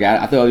just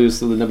forgot. I thought he was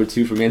still the number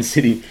 2 for Man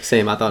City.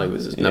 Same. I thought it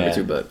was number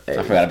 2, but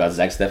I forgot about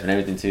Zach Steff and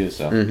everything too.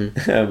 So,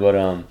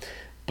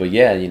 but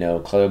yeah,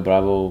 Claudio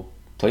Bravo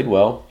played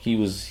well. He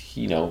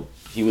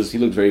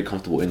looked very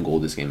comfortable in goal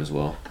this game as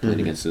well,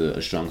 playing against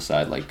a strong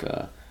side like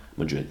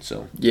Madrid.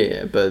 So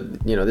yeah,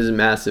 but this is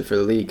massive for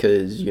the league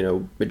because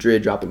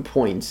Madrid dropping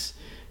points.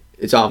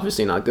 It's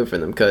obviously not good for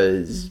them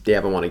because they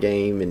haven't won a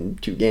game in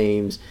 2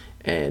 games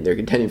and they're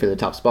contending for the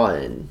top spot.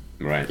 And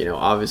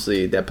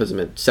obviously that puts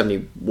them at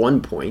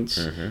 71 points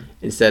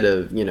instead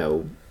of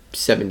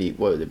 70.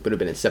 What it would have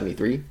been at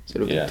 73. So it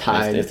would have been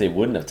tied. If they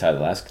wouldn't have tied the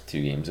last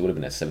 2 games, it would have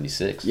been at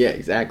 76. Yeah,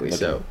 exactly. Looking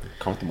so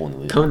comfortable in the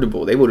league.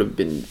 Comfortable. They would have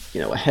been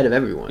ahead of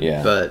everyone.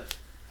 Yeah. But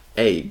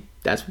hey,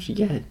 that's what you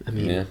get. I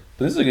mean, yeah.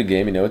 But this is a good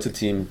game. It's a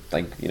team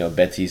like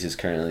Betis is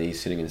currently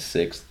sitting in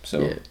 6th,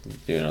 so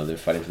they're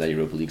fighting for that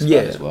Europa League spot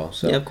as well.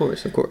 So of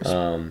course.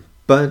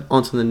 But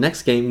on to the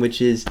next game,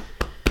 which is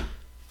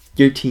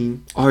your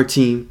team, our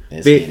team,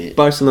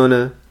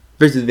 Barcelona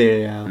versus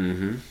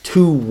Villarreal.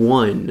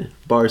 2-1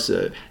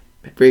 Barca,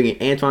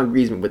 bringing Antoine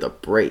Griezmann with a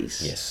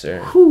brace. Yes,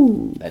 sir.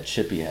 Whew. That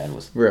chip he had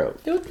was bro,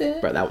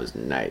 that was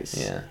nice.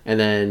 Yeah. And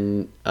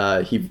then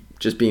he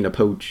just being a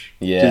poach.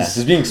 Yeah,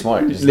 just being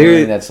smart. Just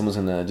learning that someone's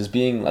gonna just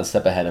being a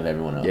step ahead of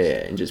everyone else.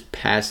 Yeah, and just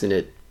passing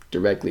it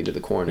directly to the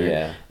corner.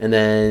 Yeah. And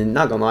then,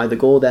 not gonna lie, the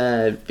goal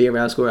that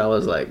Villarreal scored, I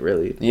was like,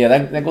 really? Yeah,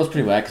 that goes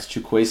pretty well because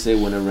Chukwueze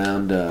went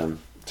around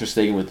Ter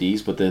Stegen with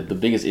ease, but the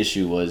biggest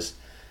issue was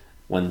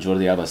when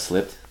Jordi Alba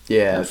slipped.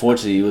 Yeah.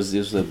 Unfortunately, it was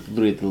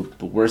literally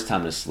the worst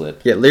time to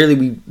slip. Yeah,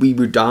 literally we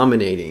were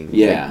dominating.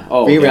 Yeah.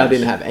 Villarreal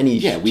didn't have any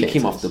we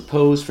came off the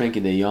post. Frankie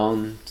de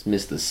Jong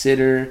missed the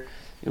sitter.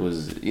 It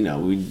was, it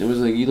was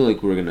like, we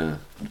were gonna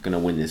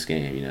win this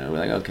game, We're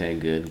like, okay,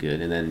 good.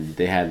 And then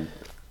they had,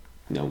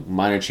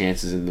 minor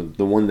chances, and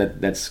the one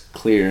that's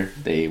clear,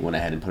 they went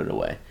ahead and put it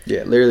away.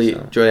 Yeah, literally,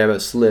 Jordi Alba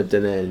slipped,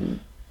 and then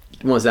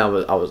once that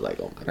was, I was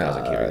like, oh my God. I was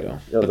like, here we go.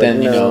 But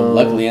then,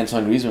 luckily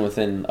Antoine Griezmann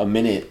within a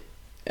minute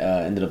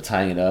ended up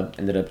tying it up,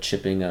 ended up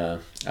chipping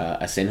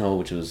Asenjo,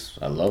 which was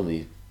a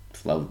lovely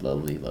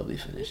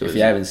finish. If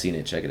you haven't seen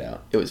it, check it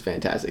out. It was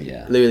fantastic.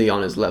 Yeah. Literally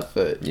on his left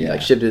foot. He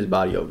shifted his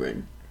body over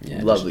and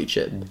lovely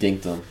chip.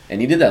 Dinked him. And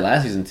he did that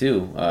last season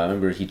too. I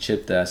remember he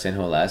chipped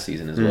Asenjo last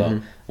season as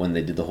well when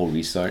they did the whole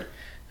restart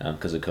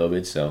because of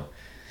COVID. So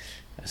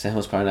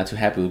Asenjo's probably not too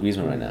happy with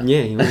Griezmann right now.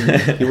 Yeah, he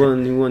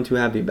wasn't too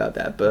happy about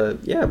that.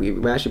 But yeah,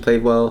 we actually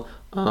played well.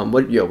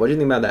 What do you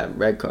think about that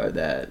red card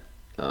that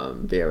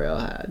Villarreal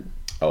had?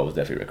 Oh, it was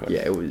definitely a red card.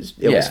 Yeah, it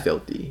was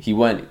filthy.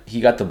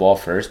 He got the ball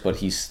first, but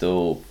he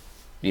still,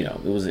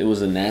 it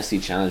was a nasty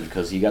challenge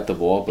because he got the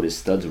ball, but his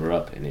studs were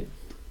up, and it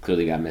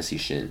clearly got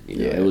Messi's shin.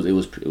 It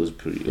was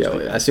pretty.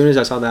 As soon as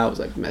I saw that, I was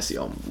like,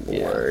 Messi on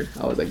board.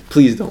 I was like,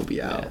 please don't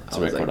be out. It's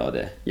a red card all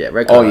day. Yeah,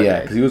 red card. Oh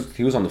yeah, because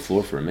he was on the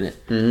floor for a minute.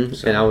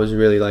 So. And I was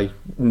really like,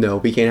 no,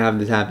 we can't have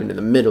this happen in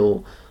the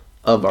middle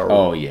of our.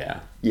 Oh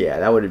yeah. Yeah,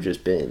 that would have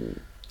just been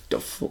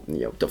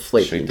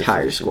deflate the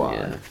entire squad.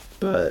 Yeah.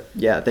 But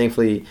yeah,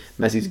 thankfully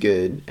Messi's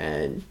good,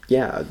 and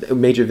yeah, a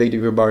major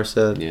victory for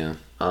Barca. Yeah.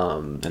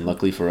 And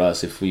luckily for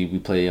us, if we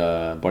play,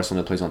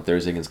 Barcelona plays on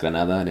Thursday against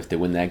Granada, and if they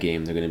win that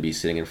game, they're going to be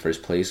sitting in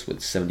first place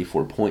with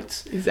 74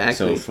 points.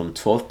 Exactly. So from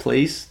 12th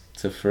place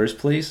to first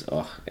place,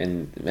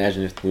 and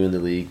imagine if we win the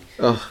league.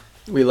 Oh,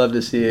 we love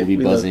to see it. We'll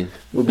be buzzing.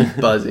 We'll be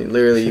buzzing.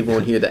 Literally, you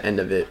won't hear the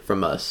end of it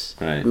from us.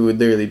 Right. We would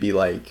literally be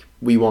like,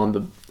 we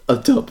won a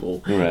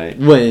double. Right.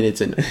 When it's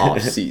an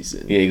off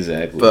season. Yeah,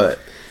 exactly. But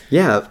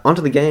yeah,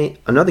 onto the game.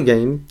 Another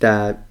game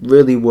that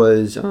really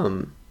was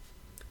a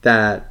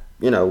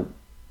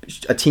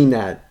team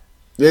that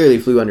literally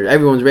flew under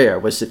everyone's radar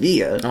was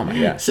Sevilla. Oh my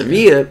God.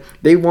 Sevilla,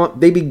 they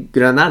beat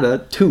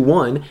Granada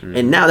 2-1,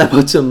 and now that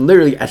puts them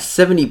literally at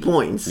 70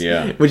 points.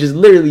 Yeah. Which is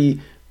literally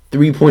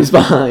 3 points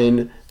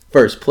behind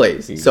first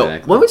place.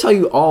 Exactly. So when we tell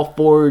you all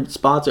 4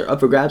 spots are up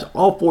for grabs,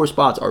 all 4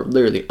 spots are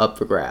literally up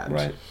for grabs.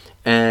 Right.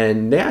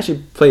 And they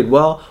actually played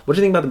well. What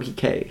do you think about the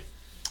PK?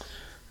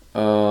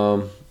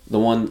 The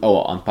one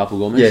on Papu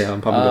Gomez? Yeah,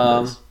 on Papu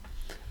Gomez.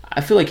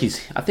 I feel like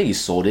I think he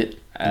sold it.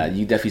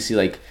 You definitely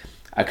see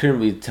I couldn't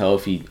really tell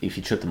if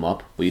he tripped him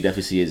up, but you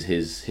definitely see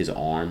his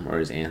arm or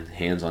his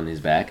hands on his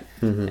back,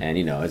 and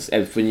it's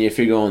if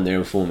you're going there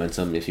with full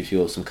momentum, if you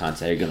feel some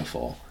contact, you're gonna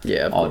fall.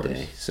 Yeah, all course.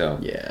 day. So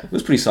yeah, it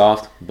was pretty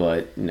soft,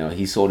 but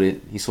he sold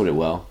it. He sold it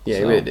well. Yeah,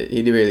 so.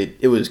 he really.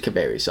 It was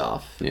very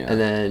soft. Yeah, and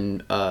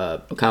then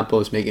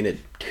Ocampos making it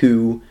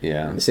 2.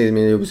 Yeah, in the 6th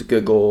minute, it was a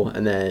good goal,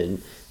 and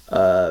then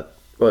what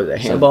was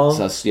it, handball?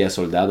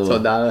 Soldado.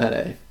 Soldado had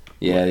a.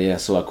 Yeah.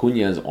 So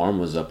Acuña's arm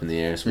was up in the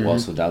air, while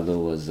Soldado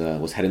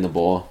was heading the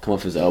ball, come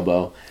off his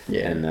elbow,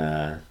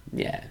 and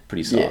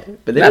pretty soft. Yeah,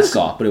 but not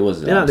soft, but it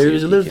was. Yeah, there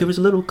was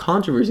a little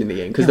controversy in the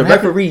game because the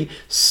referee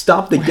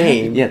stopped the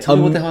game. Yeah, tell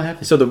me what the hell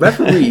happened. So the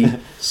referee,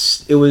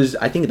 it was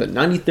I think the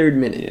 93rd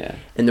minute,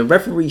 and the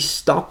referee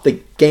stopped the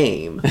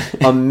game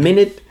a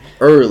minute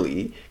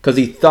early because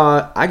he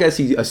thought, I guess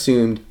he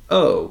assumed,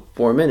 4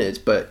 minutes,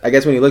 but I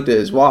guess when he looked at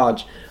his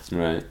watch,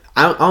 right.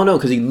 I don't know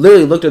because he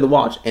literally looked at the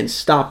watch and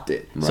stopped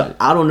it. Right. So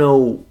I don't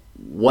know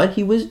what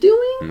he was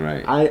doing.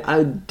 Right. I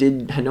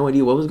had no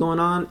idea what was going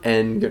on,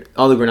 and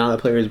all the Granada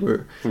players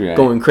were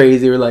going crazy.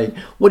 They were like,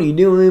 "What are you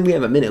doing? We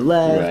have a minute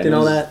left," and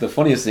all that. The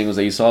funniest thing was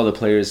that you saw the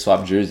players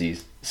swap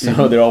jerseys.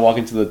 So they're all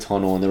walking to the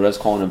tunnel, and the refs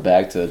calling them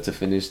back to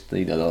finish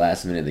the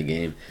last minute of the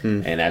game,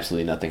 and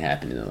absolutely nothing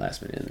happened in the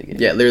last minute of the game.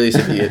 Yeah, literally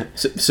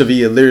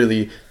Sevilla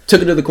literally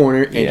took it to the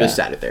corner and just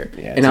sat it there.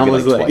 Yeah, and I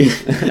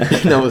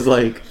was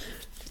like,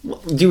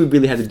 do we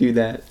really have to do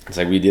that? It's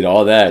like we did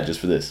all that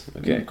just for this.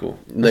 Okay, cool.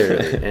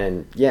 Literally,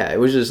 and yeah, it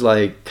was just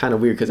like kind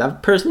of weird because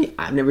I've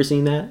never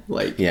seen that.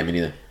 Like, yeah, me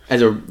neither.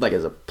 As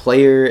a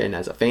player and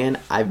as a fan,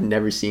 I've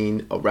never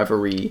seen a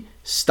referee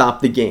stop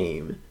the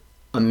game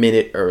a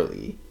minute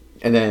early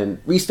and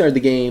then restart the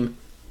game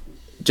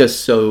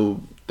just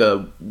so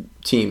the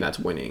team that's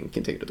winning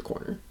can take it to the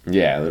corner.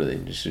 Yeah, literally.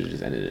 You should have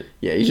just ended it.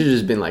 Yeah, you should have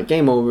just been like,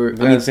 game over.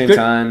 But at the same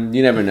time,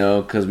 you never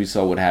know because we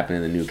saw what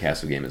happened in the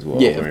Newcastle game as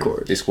well. Yeah, of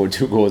course. They scored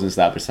 2 goals in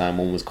stoppage time.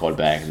 One was called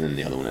back and then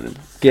the other one ended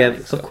up. Yeah,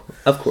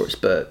 of course.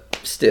 But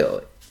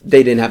still,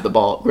 they didn't have the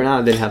ball.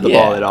 Granada didn't have the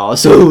ball at all.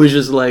 So it was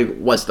just like,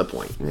 what's the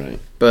point? Right.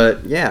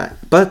 But yeah.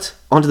 But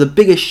onto the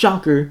biggest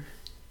shocker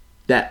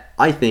that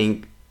I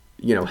think,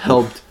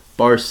 helped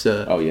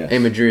Barca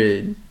and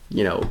Madrid,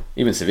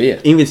 even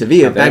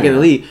Sevilla back in the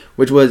league,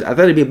 which was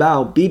Athletic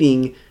Bilbao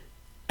beating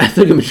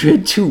Atletico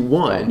Madrid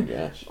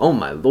 2-1. Oh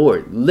my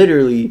lord.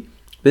 Literally,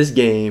 this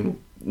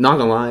game, not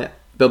gonna lie,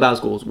 Bilbao's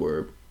goals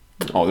were...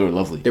 Oh, they were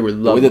lovely. They were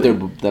lovely. The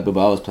way that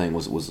Bilbao was playing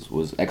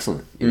was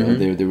excellent. You know,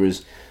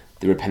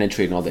 they were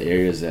penetrating all the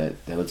areas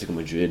that Atletico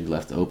Madrid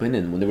left open,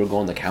 and when they were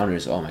going the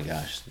counters, oh my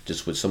gosh,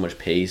 just with so much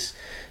pace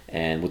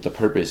and with the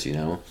purpose,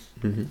 and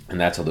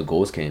that's how the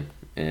goals came.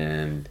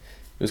 And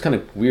it was kind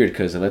of weird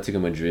because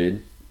Atletico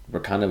Madrid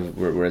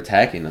were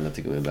attacking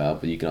Atletico Bilbao,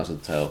 but you can also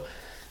tell,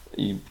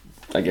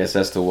 I guess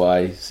as to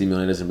why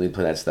Simeone doesn't really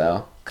play that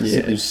style because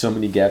there's so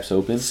many gaps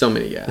open. So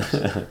many gaps.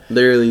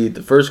 Literally,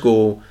 the first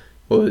goal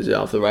was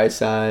off the right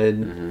side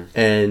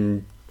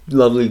and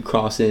lovely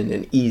crossing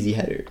and easy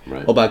header.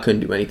 Right. I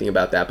couldn't do anything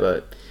about that,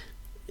 but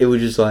it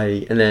was just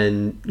like, and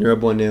then you're up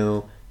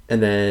 1-0,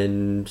 and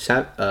then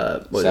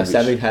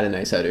Savage had a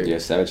nice header. Yeah,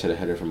 Savage had a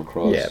header from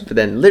across. Yeah, but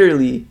then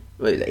literally,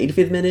 what is it,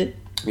 85th minute?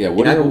 Yeah,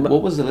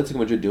 what was Atletico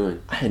Madrid doing?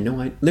 I had no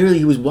idea. Literally,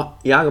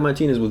 Iago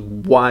Martinez was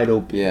wide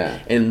open. Yeah.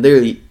 And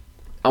literally,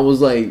 I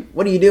was like,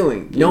 what are you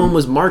doing? No one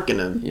was marking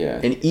him. Yeah.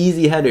 An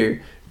easy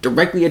header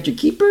directly at your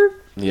keeper?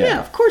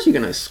 Yeah, of course you're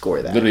going to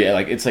score that. Literally,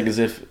 it's like as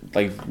if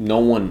no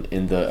one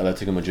in the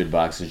Atletico Madrid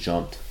box has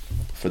jumped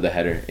for the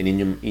header. And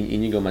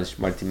Inigo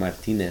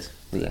Martinez.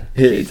 Yeah.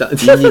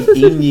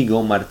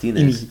 Inigo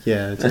Martinez.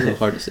 Yeah, it's a little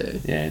hard to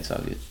say. Yeah, it's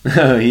all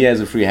good. He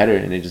has a free header,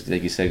 and it just,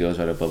 like you said, goes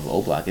right above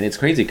Oblak. And it's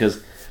crazy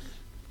because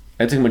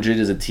Atletico Madrid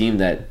is a team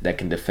that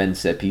can defend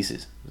set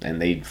pieces, and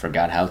they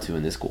forgot how to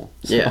in this goal.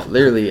 So. Yeah,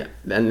 literally,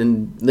 and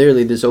then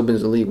literally this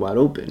opens the league wide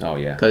open. Oh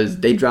yeah, because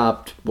they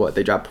dropped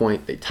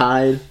point. They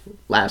tied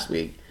last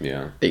week.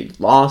 Yeah, they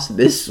lost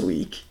this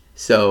week.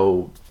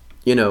 So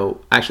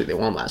actually they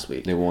won last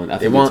week. They won. I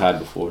think they tied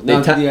before. They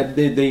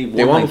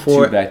won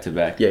before 2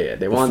 back-to-back. Yeah,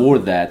 they won. Before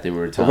that, they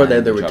were tying. Before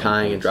that, they were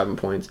tying and dropping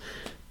points.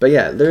 But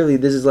yeah, literally,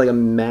 this is like a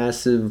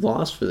massive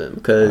loss for them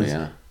because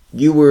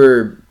you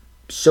were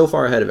so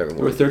far ahead of everyone.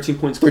 They were 13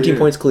 points clear. 13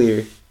 points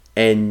clear,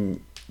 and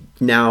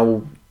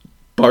now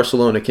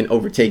Barcelona can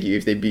overtake you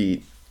if they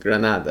beat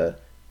Granada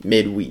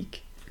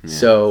midweek. Yeah.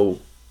 So,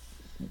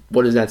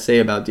 what does that say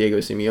about Diego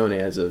Simeone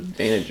as a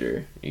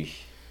manager?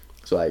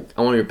 So, I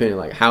want your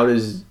opinion. How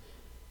does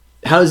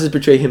this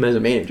portray him as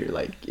a manager?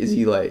 Is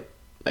he like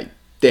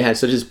they had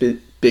such a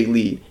big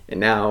lead,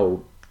 and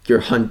now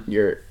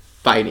you're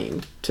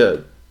fighting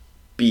to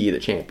be the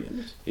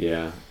champions?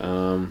 Yeah.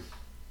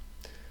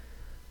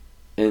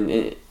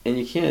 And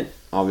you can't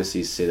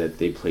obviously say that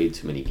they played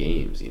too many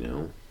games,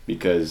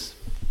 because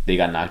they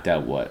got knocked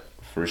out,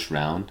 first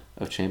round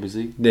of Champions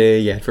League?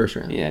 First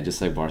round. Yeah,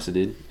 just like Barca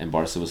did. And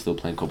Barca was still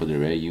playing Copa del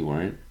Rey, you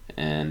weren't.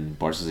 And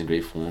Barca's in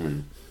great form,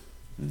 and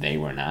they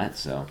were not.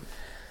 So,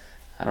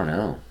 I don't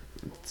know.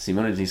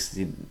 Simeone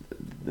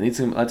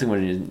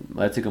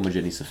Atletico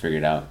Madrid needs to figure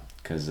it out.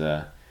 Because,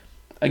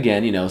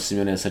 again,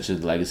 Simeone has such a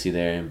legacy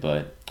there,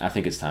 but I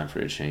think it's time for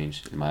a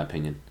change, in my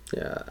opinion.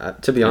 Yeah,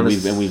 to be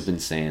honest, we've been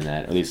saying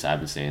that. At least I've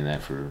been saying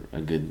that for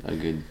a good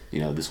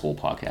this whole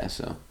podcast.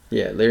 So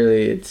yeah,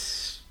 literally,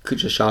 it's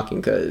just shocking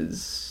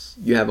because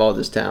you have all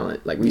this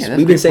talent.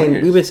 We've been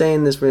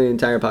saying this for the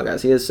entire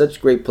podcast. He has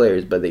such great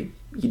players, but he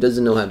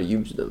doesn't know how to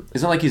use them.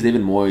 It's not like he's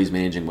David Moyes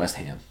managing West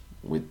Ham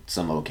with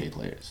some okay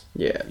players.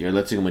 Yeah, you're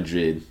Atletico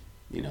Madrid.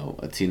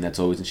 A team that's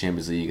always in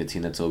Champions League, a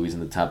team that's always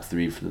in the top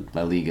 3 for the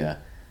La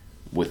Liga.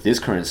 With this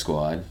current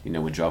squad,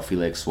 with João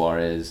Felix,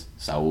 Suarez,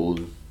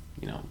 Saúl,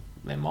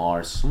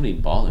 Lemar, so many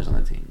ballers on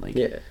that team.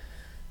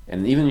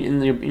 And even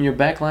in your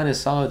back line is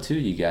solid too.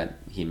 You got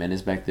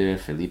Jimenez back there,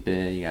 Felipe.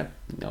 You got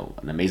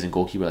an amazing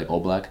goalkeeper like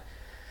Oblak.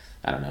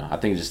 I don't know. I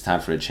think it's just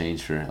time for a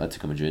change for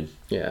Atletico Madrid.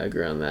 Yeah, I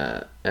agree on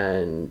that.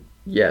 And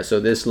yeah, so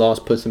this loss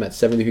puts them at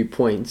 73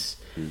 points,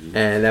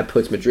 and that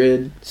puts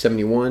Madrid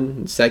 71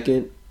 in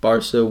second.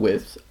 Barca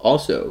with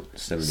also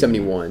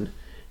 71.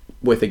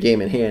 with a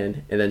game in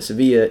hand, and then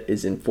Sevilla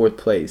is in 4th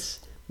place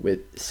with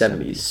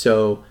 70.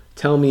 So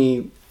tell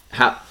me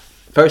how.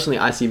 Personally,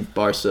 I see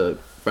Barca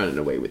running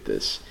away with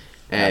this,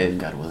 and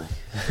God willing.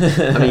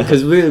 I mean,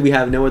 because really we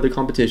have no other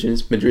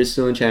competitions. Madrid's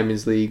still in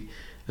Champions League.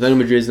 Atletico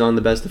Madrid's not on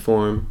the best of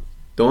form.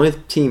 The only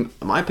team,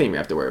 in my opinion, we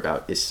have to worry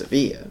about is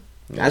Sevilla.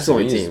 That's the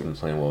only Sevilla's team. been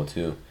playing well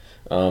too,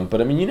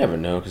 but I mean, you never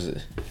know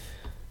because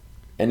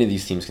any of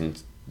these teams can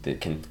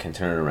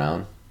turn it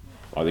around.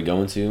 Are they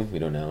going to? We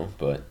don't know,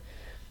 but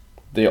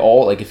they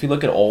all if you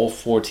look at all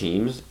 4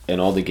 teams and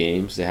all the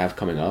games they have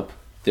coming up,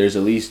 there's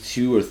at least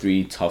 2 or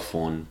 3 tough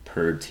one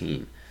per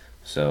team.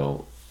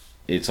 So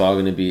it's all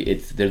going to be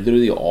they're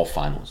literally all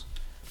finals.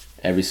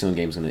 Every single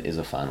game is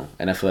a final,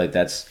 and I feel like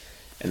that's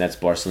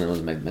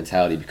Barcelona's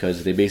mentality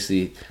because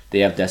they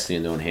have destiny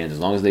in their own hands. As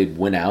long as they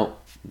win out,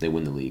 they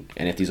win the league,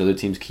 and if these other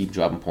teams keep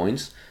dropping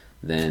points,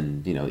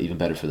 then even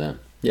better for them.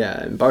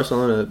 Yeah, and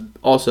Barcelona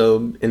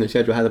also in their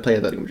schedule has to play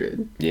Atletico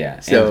Madrid. Yeah,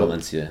 So,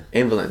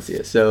 and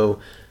Valencia. So,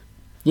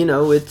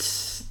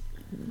 it's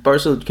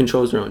Barcelona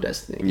controls their own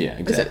destiny. Yeah,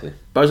 exactly.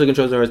 Barcelona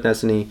controls their own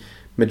destiny.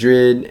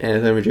 Madrid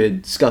and Atletico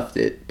Madrid scuffed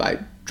it by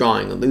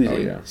drawing and losing. Oh,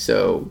 yeah.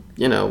 So,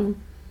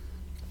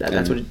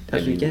 that's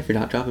what you get for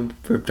dropping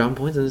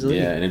points in this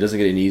league. Yeah, and it doesn't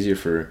get any easier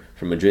for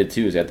Madrid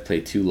too. Is they have to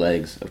play 2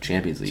 legs of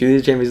Champions League. 2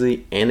 of the Champions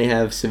League, and they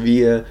have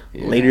Sevilla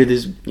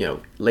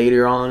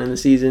later on in the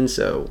season.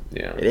 So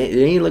it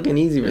ain't looking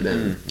easy for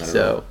them.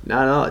 So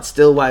not at all. It's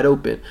still wide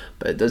open,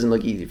 but it doesn't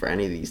look easy for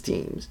any of these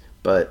teams.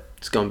 But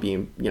it's gonna be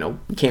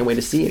we can't wait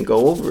to see it and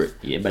go over it.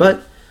 Yeah,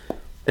 but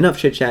enough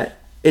chit chat.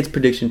 It's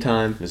prediction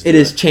time. It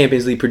is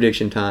Champions League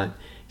prediction time.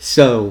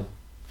 So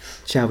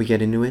shall we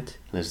get into it?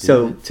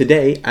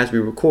 Today, as we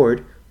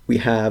record, we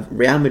have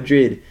Real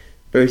Madrid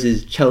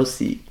versus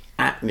Chelsea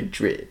at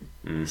Madrid.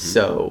 Mm-hmm.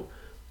 So,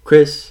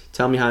 Chris,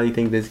 tell me how you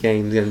think this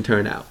game is going to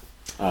turn out.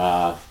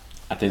 I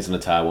think it's going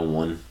to tie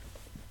 1-1.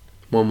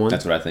 1-1?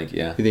 That's what I think,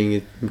 yeah.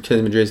 You think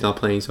Chelsea Madrid's not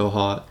playing so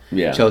hot?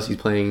 Yeah. Chelsea's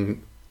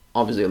playing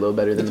obviously a little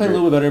better than They're playing a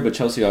little bit better, but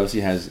Chelsea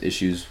obviously has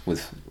issues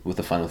with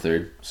the final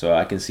third. So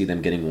I can see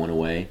them getting one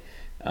away,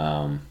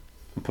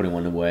 putting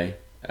one away.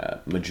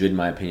 Madrid, in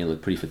my opinion,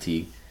 look pretty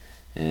fatigued.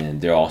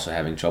 And they're also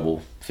having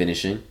trouble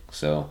finishing.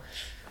 So,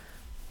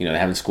 they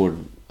haven't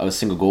scored a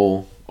single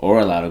goal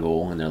or allowed a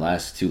goal in their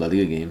last 2 La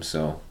Liga games.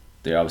 So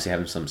they're obviously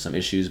having some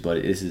issues.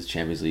 But this is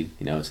Champions League.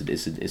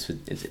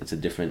 It's a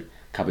different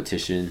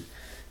competition,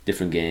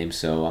 different game.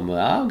 So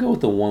I'll go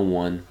with the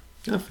 1-1.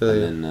 I feel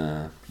you. And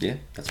then,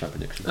 that's my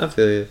prediction. I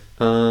feel you.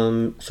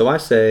 So I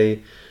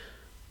say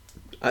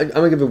I'm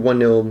gonna give it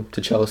 1-0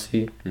 to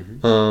Chelsea.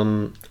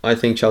 Mm-hmm. I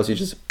think Chelsea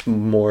just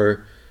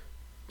more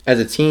as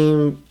a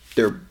team.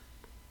 They're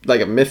like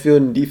a midfield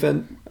and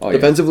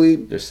defensively,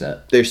 they're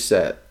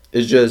set.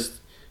 It's just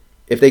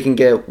if they can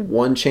get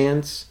one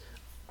chance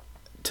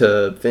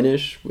to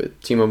finish with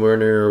Timo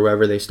Werner or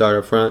whoever they start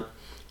up front,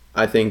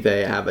 I think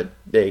they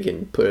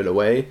can put it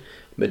away.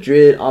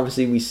 Madrid,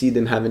 obviously, we see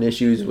them having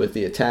issues with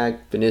the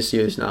attack.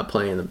 Vinicius not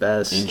playing the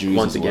best. Injuries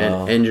once again.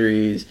 Well.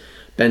 Injuries.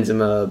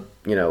 Benzema,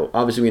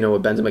 obviously we know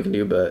what Benzema can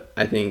do, but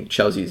I think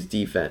Chelsea's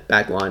defense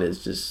back line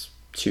is just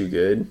too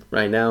good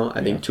right now.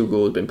 I think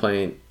Tuchel has been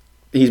playing.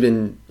 He's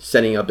been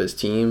setting up his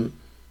team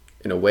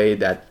in a way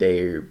that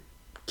there's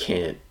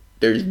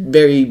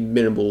very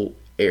minimal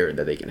error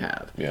that they can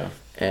have. Yeah.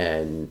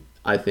 And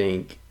I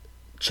think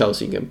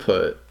Chelsea can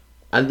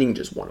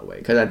just one away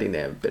because I think they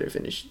have better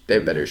finish. They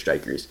have better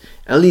strikers,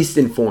 at least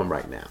in form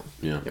right now,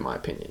 in my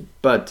opinion.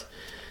 But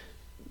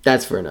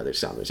that's for another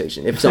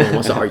conversation if someone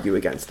wants to argue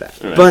against that.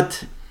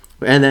 Right.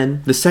 And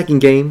then the second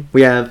game,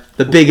 we have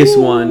the biggest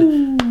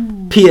one,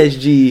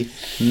 PSG,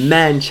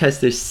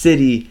 Manchester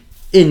City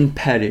in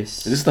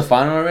Paris. Is this the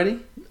final already?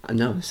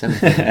 No,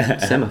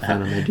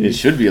 semifinal. My dude. It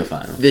should be a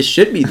final. This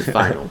should be the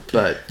final,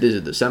 but this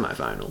is the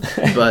semifinal.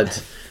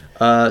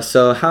 But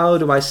so how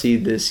do I see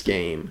this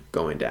game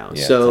going down?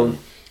 Yeah, so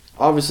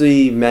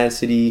obviously, Man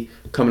City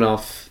coming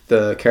off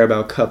the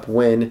Carabao Cup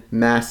win,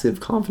 massive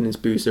confidence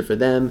booster for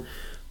them.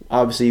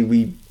 Obviously,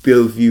 we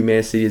both view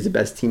Man City as the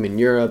best team in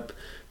Europe.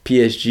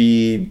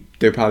 PSG,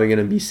 they're probably going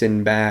to be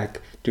sitting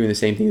back, doing the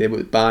same thing they did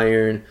with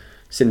Bayern.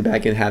 Sitting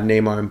back and have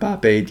Neymar,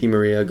 Mbappe, Di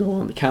Maria go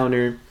on the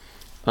counter.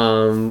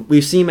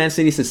 We've seen Man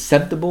City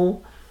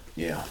susceptible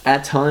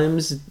at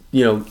times,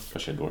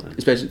 Especially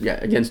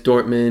Dortmund. Against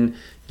Dortmund,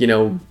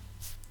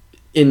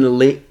 in the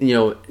late,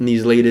 in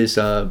these latest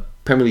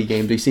Premier League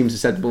games, they seem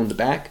susceptible in the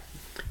back.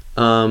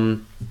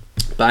 But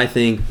I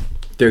think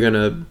they're going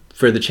to,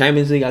 for the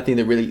Champions League, I think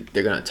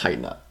they're going to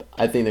tighten up.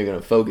 I think they're going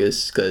to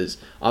focus because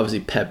obviously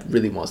Pep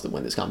really wants to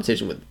win this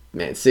competition with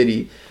Man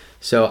City.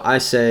 So I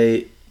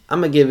say I'm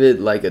going to give it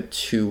like a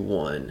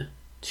 2-1.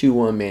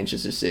 2-1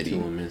 Manchester City.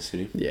 2-1 Man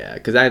City. Yeah,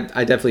 because I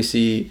definitely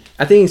see.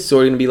 I think it's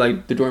sort of going to be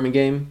like the Dortmund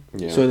game.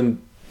 Yeah. Sort of,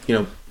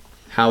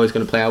 how it's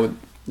going to play out with,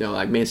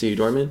 like Man City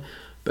Dortmund.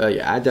 But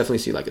yeah, I definitely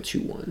see like a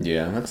 2-1.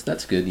 Yeah,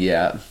 that's good.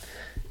 Yeah.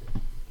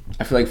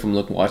 I feel like from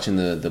watching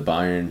the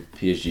Bayern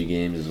PSG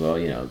games as well,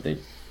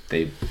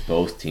 they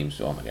both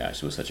teams, oh my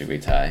gosh, it was such a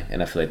great tie.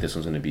 And I feel like this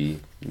one's going to be,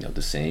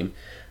 the same.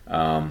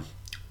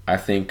 I I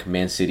think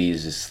Man City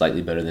is just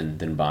slightly better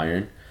than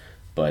Bayern,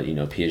 but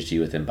PSG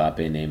with Mbappe,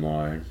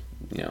 Neymar,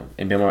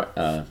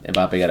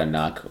 Mbappe got a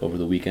knock over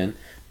the weekend,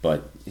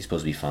 but he's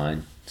supposed to be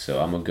fine. So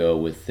I'm gonna go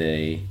with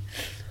a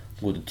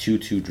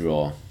 2-2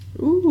 draw.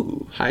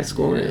 Ooh, high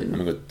scoring. Yeah, I'm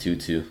gonna go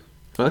 2-2.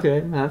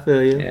 Okay, I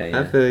feel you. Yeah.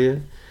 I feel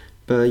you.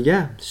 But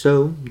yeah,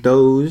 so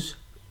those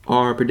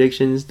are our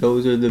predictions.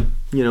 Those are the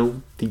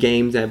the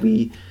games that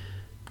we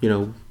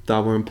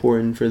thought were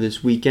important for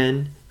this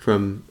weekend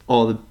from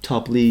all the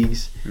top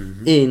leagues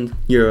in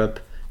Europe.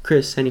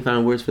 Chris, any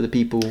final words for the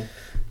people?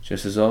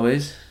 Just as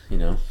always,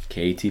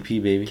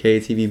 KTP baby.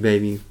 KTP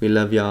baby. We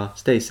love y'all.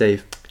 Stay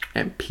safe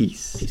and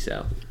peace. Peace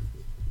out.